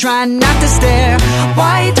kinda trying not to stare.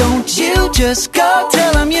 Why don't you just go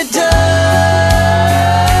tell them you're done?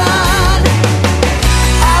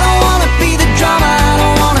 I don't wanna be the drama, I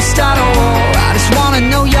don't wanna start a war, I just wanna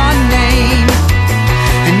know your name.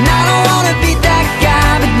 And I don't wanna be that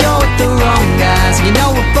guy, but you're with the wrong guys, you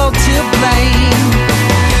know we're both to blame.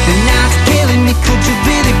 And now it's killing me, could you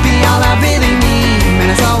really be all I really need? Man,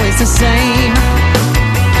 it's always the same.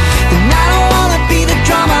 And I don't wanna be the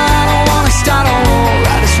drama, I don't wanna start a war,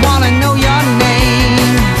 I just wanna know your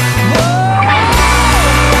name.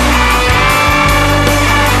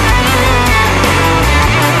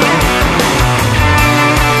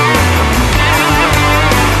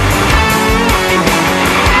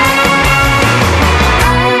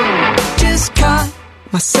 I just caught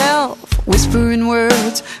myself whispering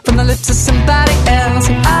words from the lips of somebody else.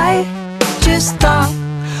 And I just thought,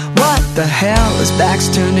 what the hell, his back's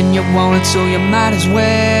turned and you want it, so you might as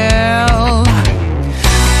well.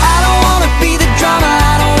 I don't wanna be the drama,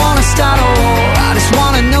 I don't wanna start a war, I just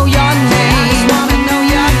wanna know your name.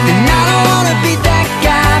 And I don't wanna be that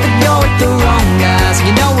guy, but you're with the wrong guys,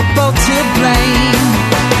 you know we're both to blame.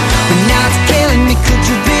 But now it's killing me, could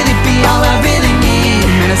you really be all I really need?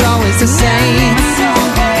 And it's always the same.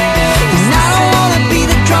 And I don't wanna be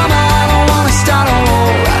the drama, I don't wanna start a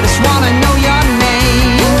war, I just wanna know your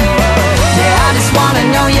name. Yeah, I just wanna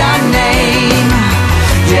know your name.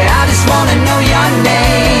 Yeah, I just wanna know your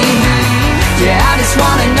name. Yeah, I just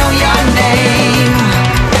wanna know your name.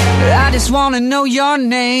 I just wanna know your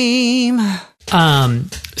name.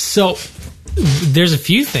 So there's a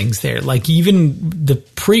few things there, like even the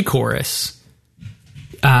pre-chorus,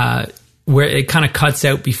 where it kind of cuts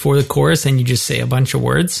out before the chorus and you just say a bunch of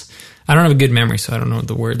words. I don't have a good memory, so I don't know what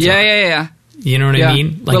the words are. Yeah. You know what I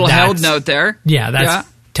mean? Like little held note there. Yeah, that's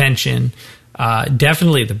tension.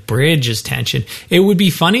 Definitely the bridge is tension. It would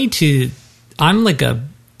be funny I'm like a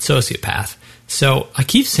sociopath, so I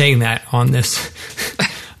keep saying that on this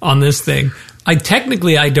on this thing. I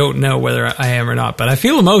don't know whether I am or not, but I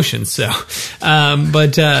feel emotions. So,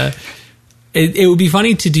 it would be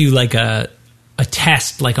funny to do like a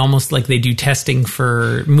test, like almost like they do testing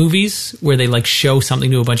for movies, where they like show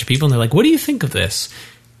something to a bunch of people and they're like, "What do you think of this?"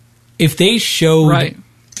 If they showed, right.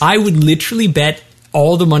 I would literally bet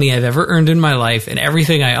all the money I've ever earned in my life and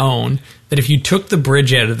everything I own that if you took the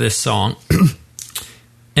bridge out of this song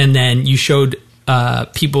and then you showed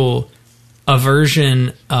people a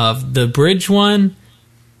version of the bridge one,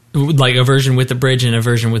 like a version with the bridge and a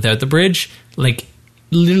version without the bridge, like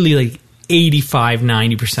literally like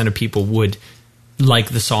 85-90% of people would like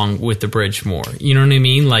the song with the bridge more. You know what I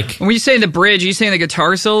mean? Like, when you say the bridge, are you saying the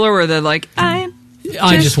guitar solo or the like I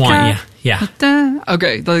just want yeah.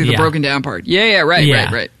 Okay, the broken down part. Yeah,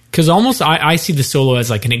 right. Because almost I see the solo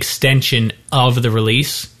as like an extension of the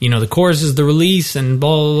release. You know, the chorus is the release and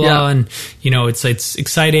blah, blah, blah. And, you know, it's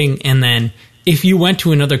exciting. And then if you went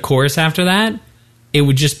to another chorus after that, it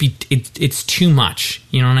would just be, it's too much.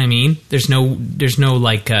 You know what I mean? There's no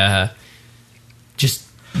like, there's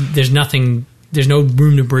no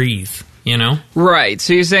room to breathe, you know? Right.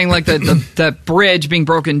 So you're saying like the bridge being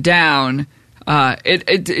broken down,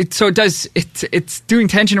 it's doing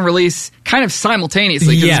tension and release kind of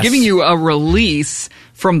simultaneously. Yes. It's giving you a release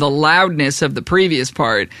from the loudness of the previous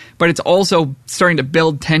part, but it's also starting to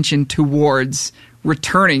build tension towards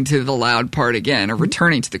returning to the loud part again, or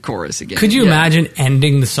returning to the chorus again. Could you imagine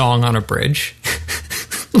ending the song on a bridge?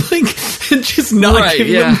 Like, just not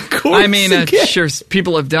giving them the chorus. I mean, sure,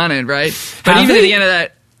 people have done it, right? But even at the end of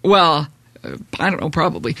that, well, I don't know,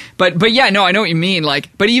 probably. But yeah, no, I know what you mean.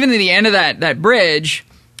 Like, but even at the end of that bridge,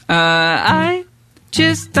 I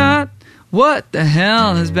just thought, what the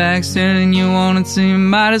hell is Baxter and you want it, so you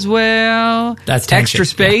might as well. That's tension. Extra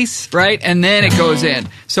space, right? And then it goes in.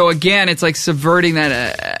 So again, it's like subverting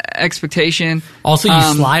that expectation. Also, you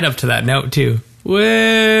slide up to that note too.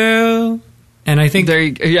 Well, and I think there,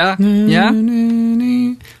 yeah.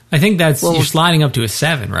 I think that's you're sliding up to a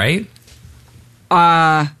 7, right?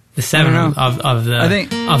 The 7 of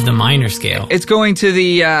the minor scale. It's going to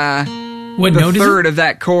the What note is third it? of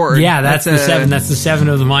that chord. Yeah, that's the 7. That's the 7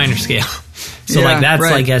 of the minor scale. So Yeah, like that's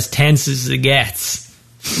right. like as tense as it gets.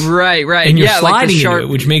 Right. And you're yeah, sliding like the sharp, into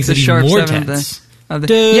it, which makes the it even sharp more 7 tense.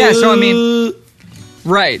 Yeah, so I mean,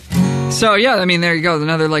 right. So yeah, I mean, there you go.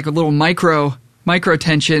 Another like a little micro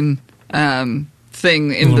tension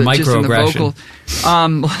thing in the just in the vocal.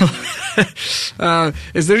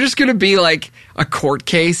 Is there just going to be like a court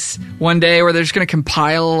case one day where they're just going to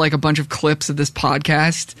compile like a bunch of clips of this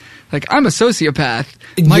podcast? Like, I'm a sociopath.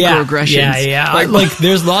 Microaggressions. Yeah. Like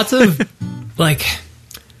there's lots of like.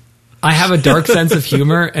 I have a dark sense of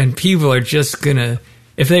humor, and people are just gonna,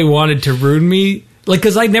 if they wanted to ruin me, like,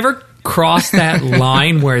 because I never crossed that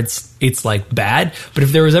line where it's like bad. But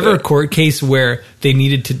if there was ever a court case where they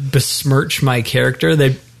needed to besmirch my character,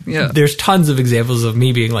 there's tons of examples of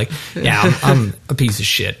me being like, yeah, I'm a piece of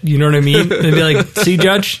shit. You know what I mean? They'd be like, see,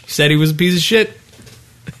 Judge, said he was a piece of shit.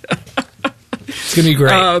 It's gonna be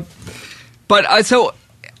great. But so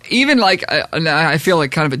even like I feel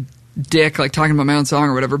like kind of a dick, like talking about my own song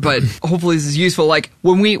or whatever, but hopefully this is useful. Like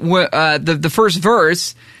when the first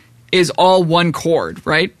verse is all one chord,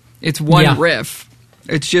 right? It's one riff.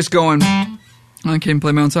 It's just going, I can't even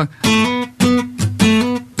play my own song.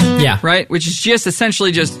 Yeah. Right? Which is just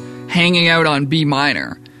essentially just hanging out on B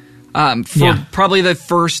minor for probably the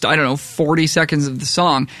first, 40 seconds of the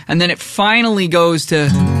song. And then it finally goes to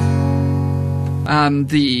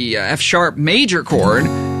the F sharp major chord,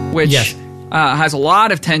 which has a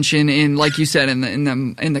lot of tension in, like you said,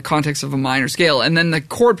 in the context of a minor scale. And then the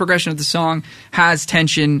chord progression of the song has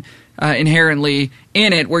tension inherently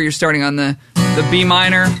in it, where you're starting on the B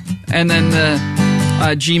minor and then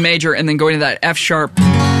the G major, and then going to that F sharp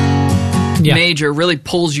major really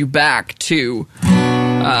pulls you back to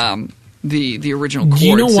the original chord. Do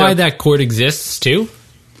you know why that chord exists too?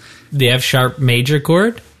 The F sharp major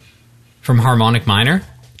chord from harmonic minor.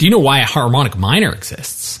 Do you know why a harmonic minor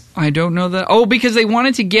exists? I don't know that. Oh, because they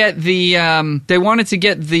wanted to get the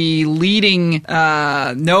leading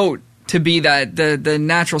note to be the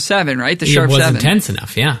natural 7, right? The sharp 7. It wasn't tense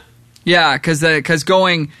enough. Yeah. Yeah, because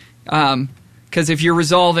if you're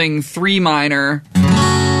resolving 3 minor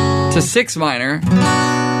to 6 minor,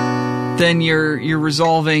 then you're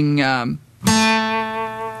resolving to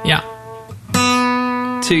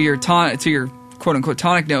your quote unquote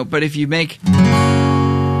tonic note. But if you make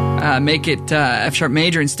it F sharp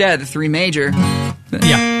major instead, the 3 major,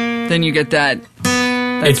 then you get that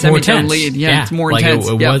it's more tense. Lead. Yeah, it's more intense.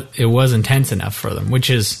 It wasn't tense enough for them,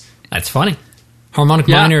 that's funny. Harmonic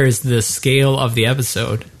minor is the scale of the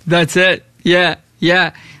episode. That's it. Yeah.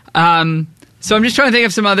 So I'm just trying to think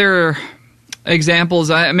of some other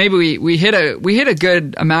examples. Maybe we hit a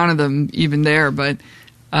good amount of them even there, but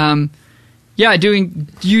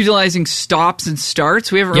utilizing stops and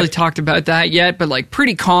starts. We haven't really talked about that yet, but like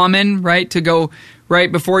pretty common, right? To go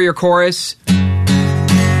right before your chorus.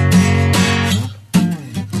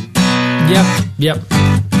 Yep.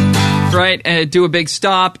 Right, and do a big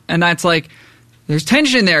stop, and that's like there's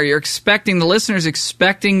tension there. You're expecting the listeners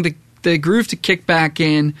the groove to kick back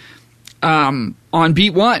in on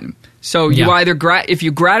beat 1. So you either if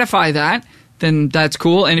you gratify that, then that's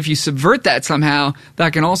cool, and if you subvert that somehow,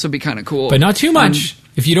 that can also be kind of cool. But not too much.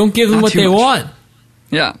 If you don't give them what they want.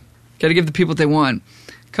 Yeah, got to give the people what they want.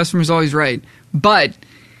 Customer's always right, but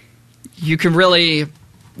you can really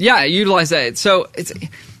utilize that. So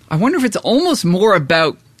I wonder if it's almost more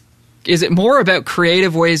about. Is it more about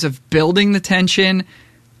creative ways of building the tension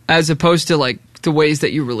as opposed to like the ways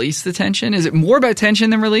that you release the tension? Is it more about tension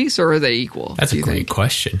than release, or are they equal? That's a great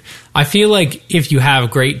question. I feel like if you have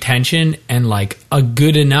great tension and like a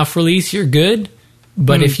good enough release, you're good.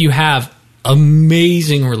 But if you have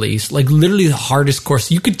amazing release, like literally the hardest chorus,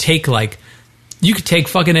 you could take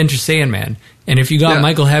fucking Enter Sandman, and if you got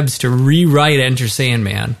Michael Hebbs to rewrite Enter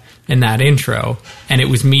Sandman in that intro, and it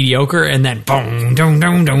was mediocre, and then boom, dong,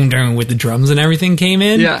 dong, dong, dong, with the drums and everything came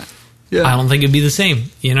in. Yeah. I don't think it'd be the same.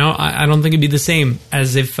 You know, I don't think it'd be the same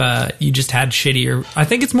as if you just had shittier. I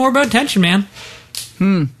think it's more about tension, man.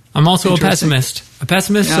 I'm also a pessimist.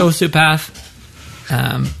 Sociopath.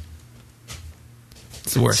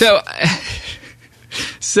 It's the worst.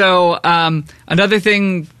 So another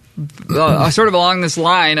thing, sort of along this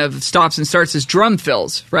line of stops and starts, is drum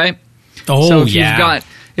fills, right? Oh, so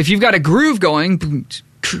if you've got a groove going, boom,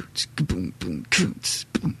 boom, boom, boom, boom,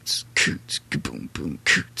 boom,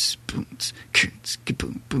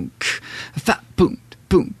 boom, fat boom,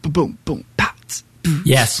 boom, boom, boom, pots.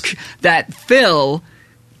 Yes, that fill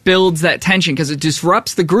builds that tension because it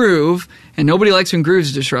disrupts the groove, and nobody likes when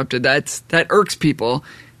grooves are disrupted. That irks people,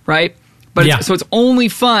 right? But so it's only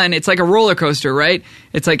fun. It's like a roller coaster, right?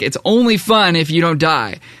 It's like it's only fun if you don't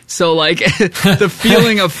die. So like the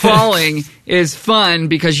feeling of falling is fun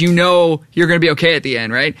because you know you're going to be okay at the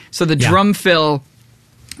end, right? So the drum fill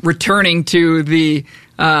returning to the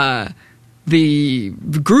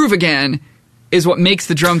groove again is what makes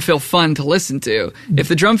the drum fill fun to listen to. If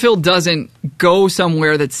the drum fill doesn't go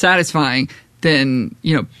somewhere that's satisfying, then,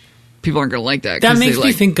 you know, people aren't going to like that. That makes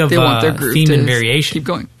me think of theme and variation. Keep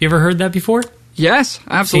going. You ever heard that before? Yes,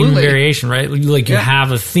 absolutely. Theme and variation, right? Like you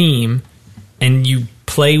have a theme and you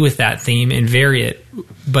play with that theme and vary it.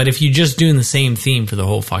 But if you're just doing the same theme for the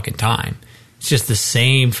whole fucking time, it's just the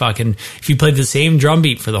same fucking... If you played the same drum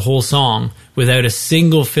beat for the whole song without a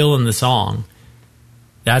single fill in the song,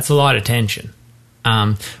 that's a lot of tension.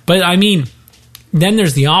 But I mean, then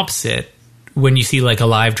there's the opposite when you see like a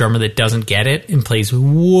live drummer that doesn't get it and plays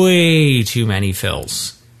way too many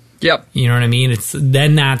fills. Yep. You know what I mean?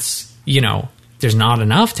 That's, you know, there's not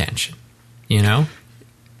enough tension, you know?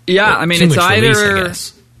 Yeah, I mean, it's either... Release, I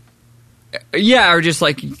guess. Yeah, or just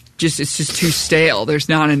like... it's just too stale. There's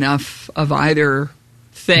not enough of either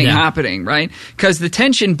thing happening, right? Because the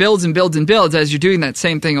tension builds and builds and builds as you're doing that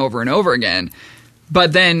same thing over and over again.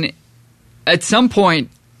 But then at some point,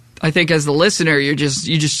 I think as the listener, you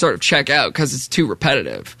just sort of check out because it's too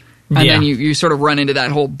repetitive. And then you sort of run into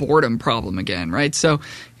that whole boredom problem again, right? So,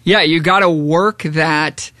 yeah, you got to work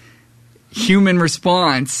that human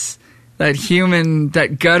response,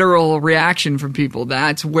 that guttural reaction from people.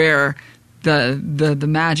 That's where... the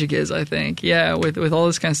magic is, I think. Yeah, with all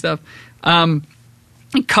this kind of stuff. A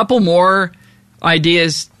couple more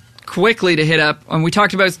ideas quickly to hit up. We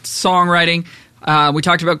talked about songwriting. We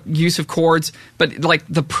talked about use of chords. But like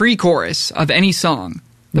the pre-chorus of any song,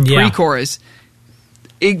 pre-chorus,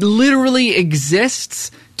 it literally exists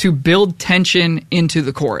to build tension into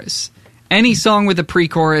the chorus. Any song with a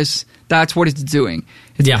pre-chorus, that's what it's doing.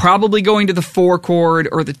 It's probably going to the 4 chord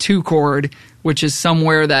or the 2 chord, which is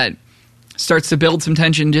somewhere that starts to build some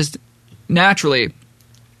tension just naturally.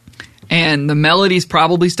 And the melody's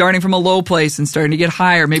probably starting from a low place and starting to get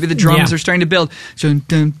higher. Maybe the drums are starting to build. Dum,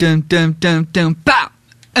 dum, dum, dum, dum, dum, pow,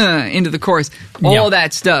 into the chorus. All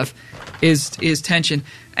that stuff is tension.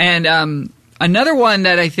 And another one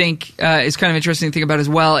that I think is kind of interesting to think about as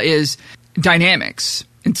well is dynamics.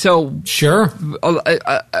 And so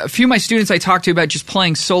a few of my students I talked to about just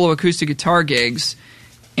playing solo acoustic guitar gigs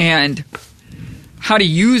and how to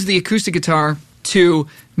use the acoustic guitar to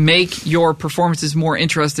make your performances more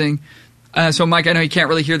interesting. So, Mike, I know you can't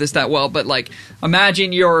really hear this that well, but, like,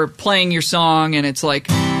 imagine you're playing your song and it's like,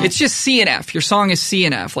 it's just C and F. Your song is C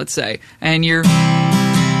and F, let's say, and you're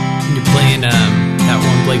playing that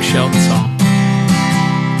one Blake Shelton song.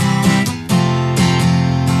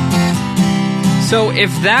 So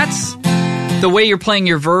if that's the way you're playing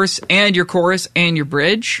your verse and your chorus and your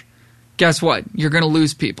bridge, guess what? You're going to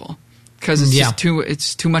lose people. Because it's just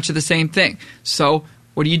too much of the same thing. So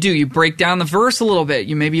what do? You break down the verse a little bit.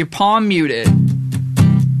 You palm mute it.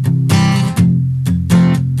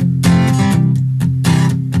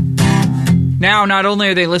 Now, not only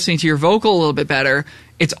are they listening to your vocal a little bit better,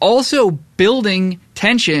 it's also building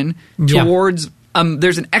tension towards...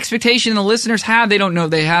 there's an expectation the listeners have. They don't know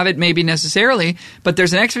they have it maybe necessarily, but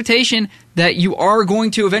there's an expectation that you are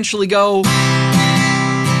going to eventually go...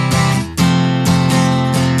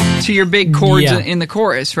 to your big chords in the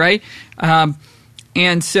chorus, right?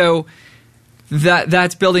 And so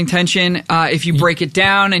that's building tension. If you break it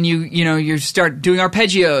down and you start doing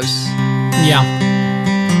arpeggios. Yeah.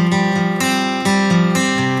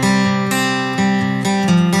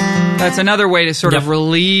 That's another way to sort of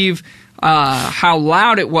relieve how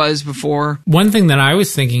loud it was before. One thing that I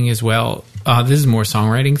was thinking as well, this is more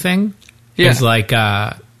songwriting thing, is like...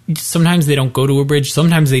 sometimes they don't go to a bridge.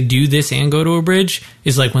 Sometimes they do this and go to a bridge.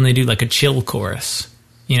 Is like when they do like a chill chorus,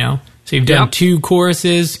 you know? So you've done 2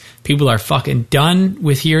 choruses. People are fucking done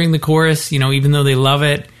with hearing the chorus, you know, even though they love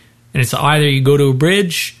it. And it's either you go to a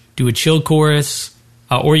bridge, do a chill chorus,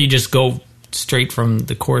 or you just go straight from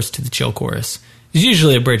the chorus to the chill chorus. It's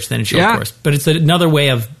usually a bridge, then a chill chorus. But it's another way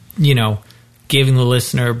of, you know, giving the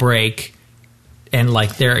listener a break and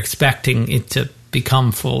like they're expecting it to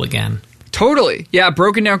become full again. Totally. Yeah,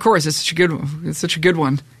 broken down chorus. It's such a good one. It's such a good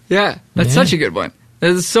one. Yeah, that's such a good one.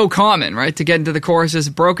 This is so common, right? To get into the chorus is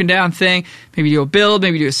a broken down thing. Maybe do a build,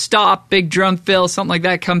 maybe do a stop, big drum fill, something like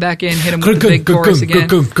that. Come back in, hit them with the big chorus again.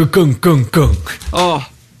 Oh,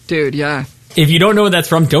 dude, yeah. If you don't know what that's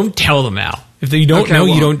from, don't tell them, Al. If you don't know,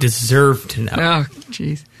 you don't deserve to know. Oh,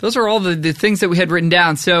 jeez. Those are all the things that we had written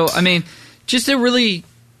down. So, I mean, just a really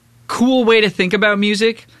cool way to think about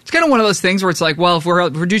music. It's it's kind of one of those things where it's like, well, if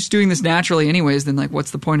we're just doing this naturally anyways, then like,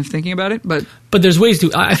 what's the point of thinking about it? But there's ways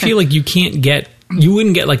to. I feel like you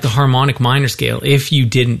wouldn't get like the harmonic minor scale if you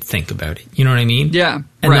didn't think about it. You know what I mean? Yeah.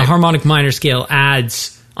 And the harmonic minor scale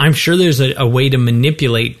adds. I'm sure there's a way to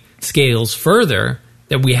manipulate scales further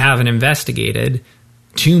that we haven't investigated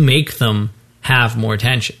to make them have more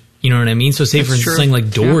tension. You know what I mean? So say, for instance, something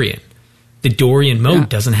like Dorian. Yeah. The Dorian mode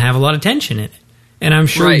doesn't have a lot of tension in it. And I'm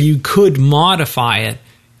sure you could modify it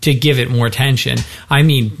to give it more tension. I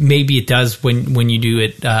mean, maybe it does when you do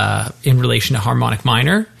it in relation to harmonic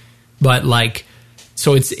minor. But like,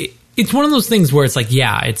 so it's one of those things where it's like,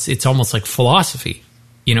 yeah, it's almost like philosophy.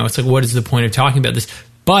 You know, it's like, what is the point of talking about this?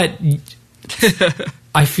 But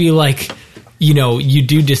I feel like, you know, you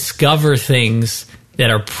do discover things that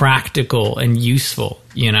are practical and useful,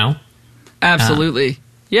 you know? Absolutely.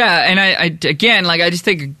 Yeah, and I again, like, I just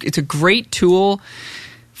think it's a great tool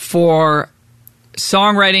for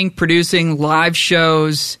songwriting, producing, live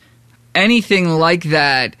shows, anything like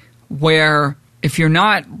that, where if you're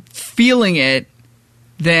not feeling it,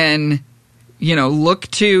 then, you know, look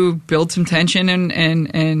to build some tension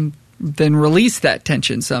and then release that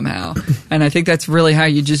tension somehow. And I think that's really how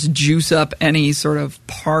you just juice up any sort of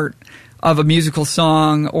part of a musical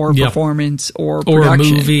song or performance or production. Or a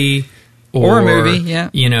movie. Or a movie, yeah.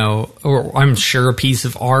 You know, or I'm sure a piece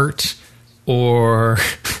of art, or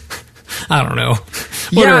I don't know.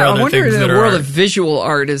 Yeah, I wonder in the world of visual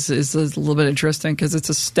art is a little bit interesting because it's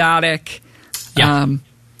a static, and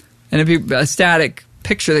it'd be a static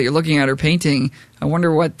picture that you're looking at or painting. I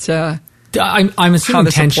wonder what. I'm assuming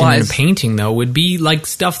tension in a painting though would be like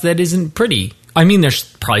stuff that isn't pretty. I mean, there's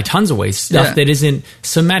probably tons of ways. Stuff that isn't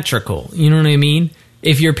symmetrical. You know what I mean?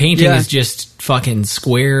 If your painting is just fucking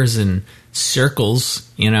squares and circles,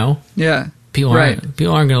 you know? Yeah. People aren't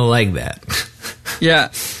going to like that. Yeah.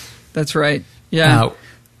 That's right. Yeah.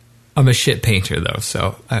 I'm a shit painter though,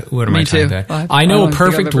 so what am I talking about? Well, I know a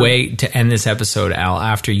perfect way to end this episode, Al,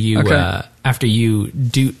 after you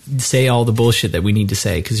do say all the bullshit that we need to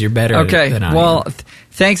say, because you're better than I am. Well,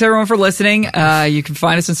 thanks everyone for listening. You can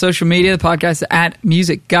find us on social media. The podcast is at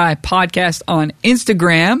Music Guy Podcast on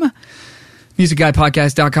Instagram.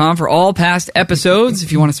 MusicGuyPodcast.com for all past episodes.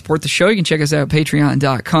 If you want to support the show, you can check us out at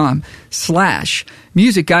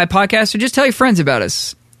Patreon.com/Music Guy Podcast, or just tell your friends about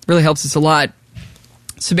us. It really helps us a lot.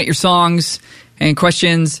 Submit your songs and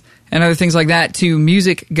questions and other things like that to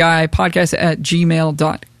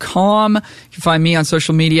musicguypodcast@gmail.com. You can find me on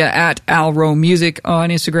social media at AlRoMusic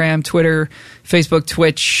on Instagram, Twitter, Facebook,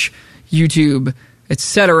 Twitch, YouTube,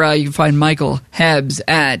 etc. You can find Michael Hebbs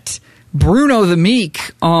at Bruno the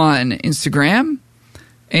Meek on Instagram.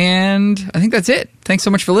 And I think that's it. Thanks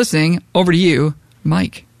so much for listening. Over to you,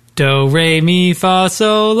 Mike. Do, re, mi, fa,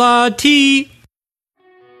 sol, la, ti.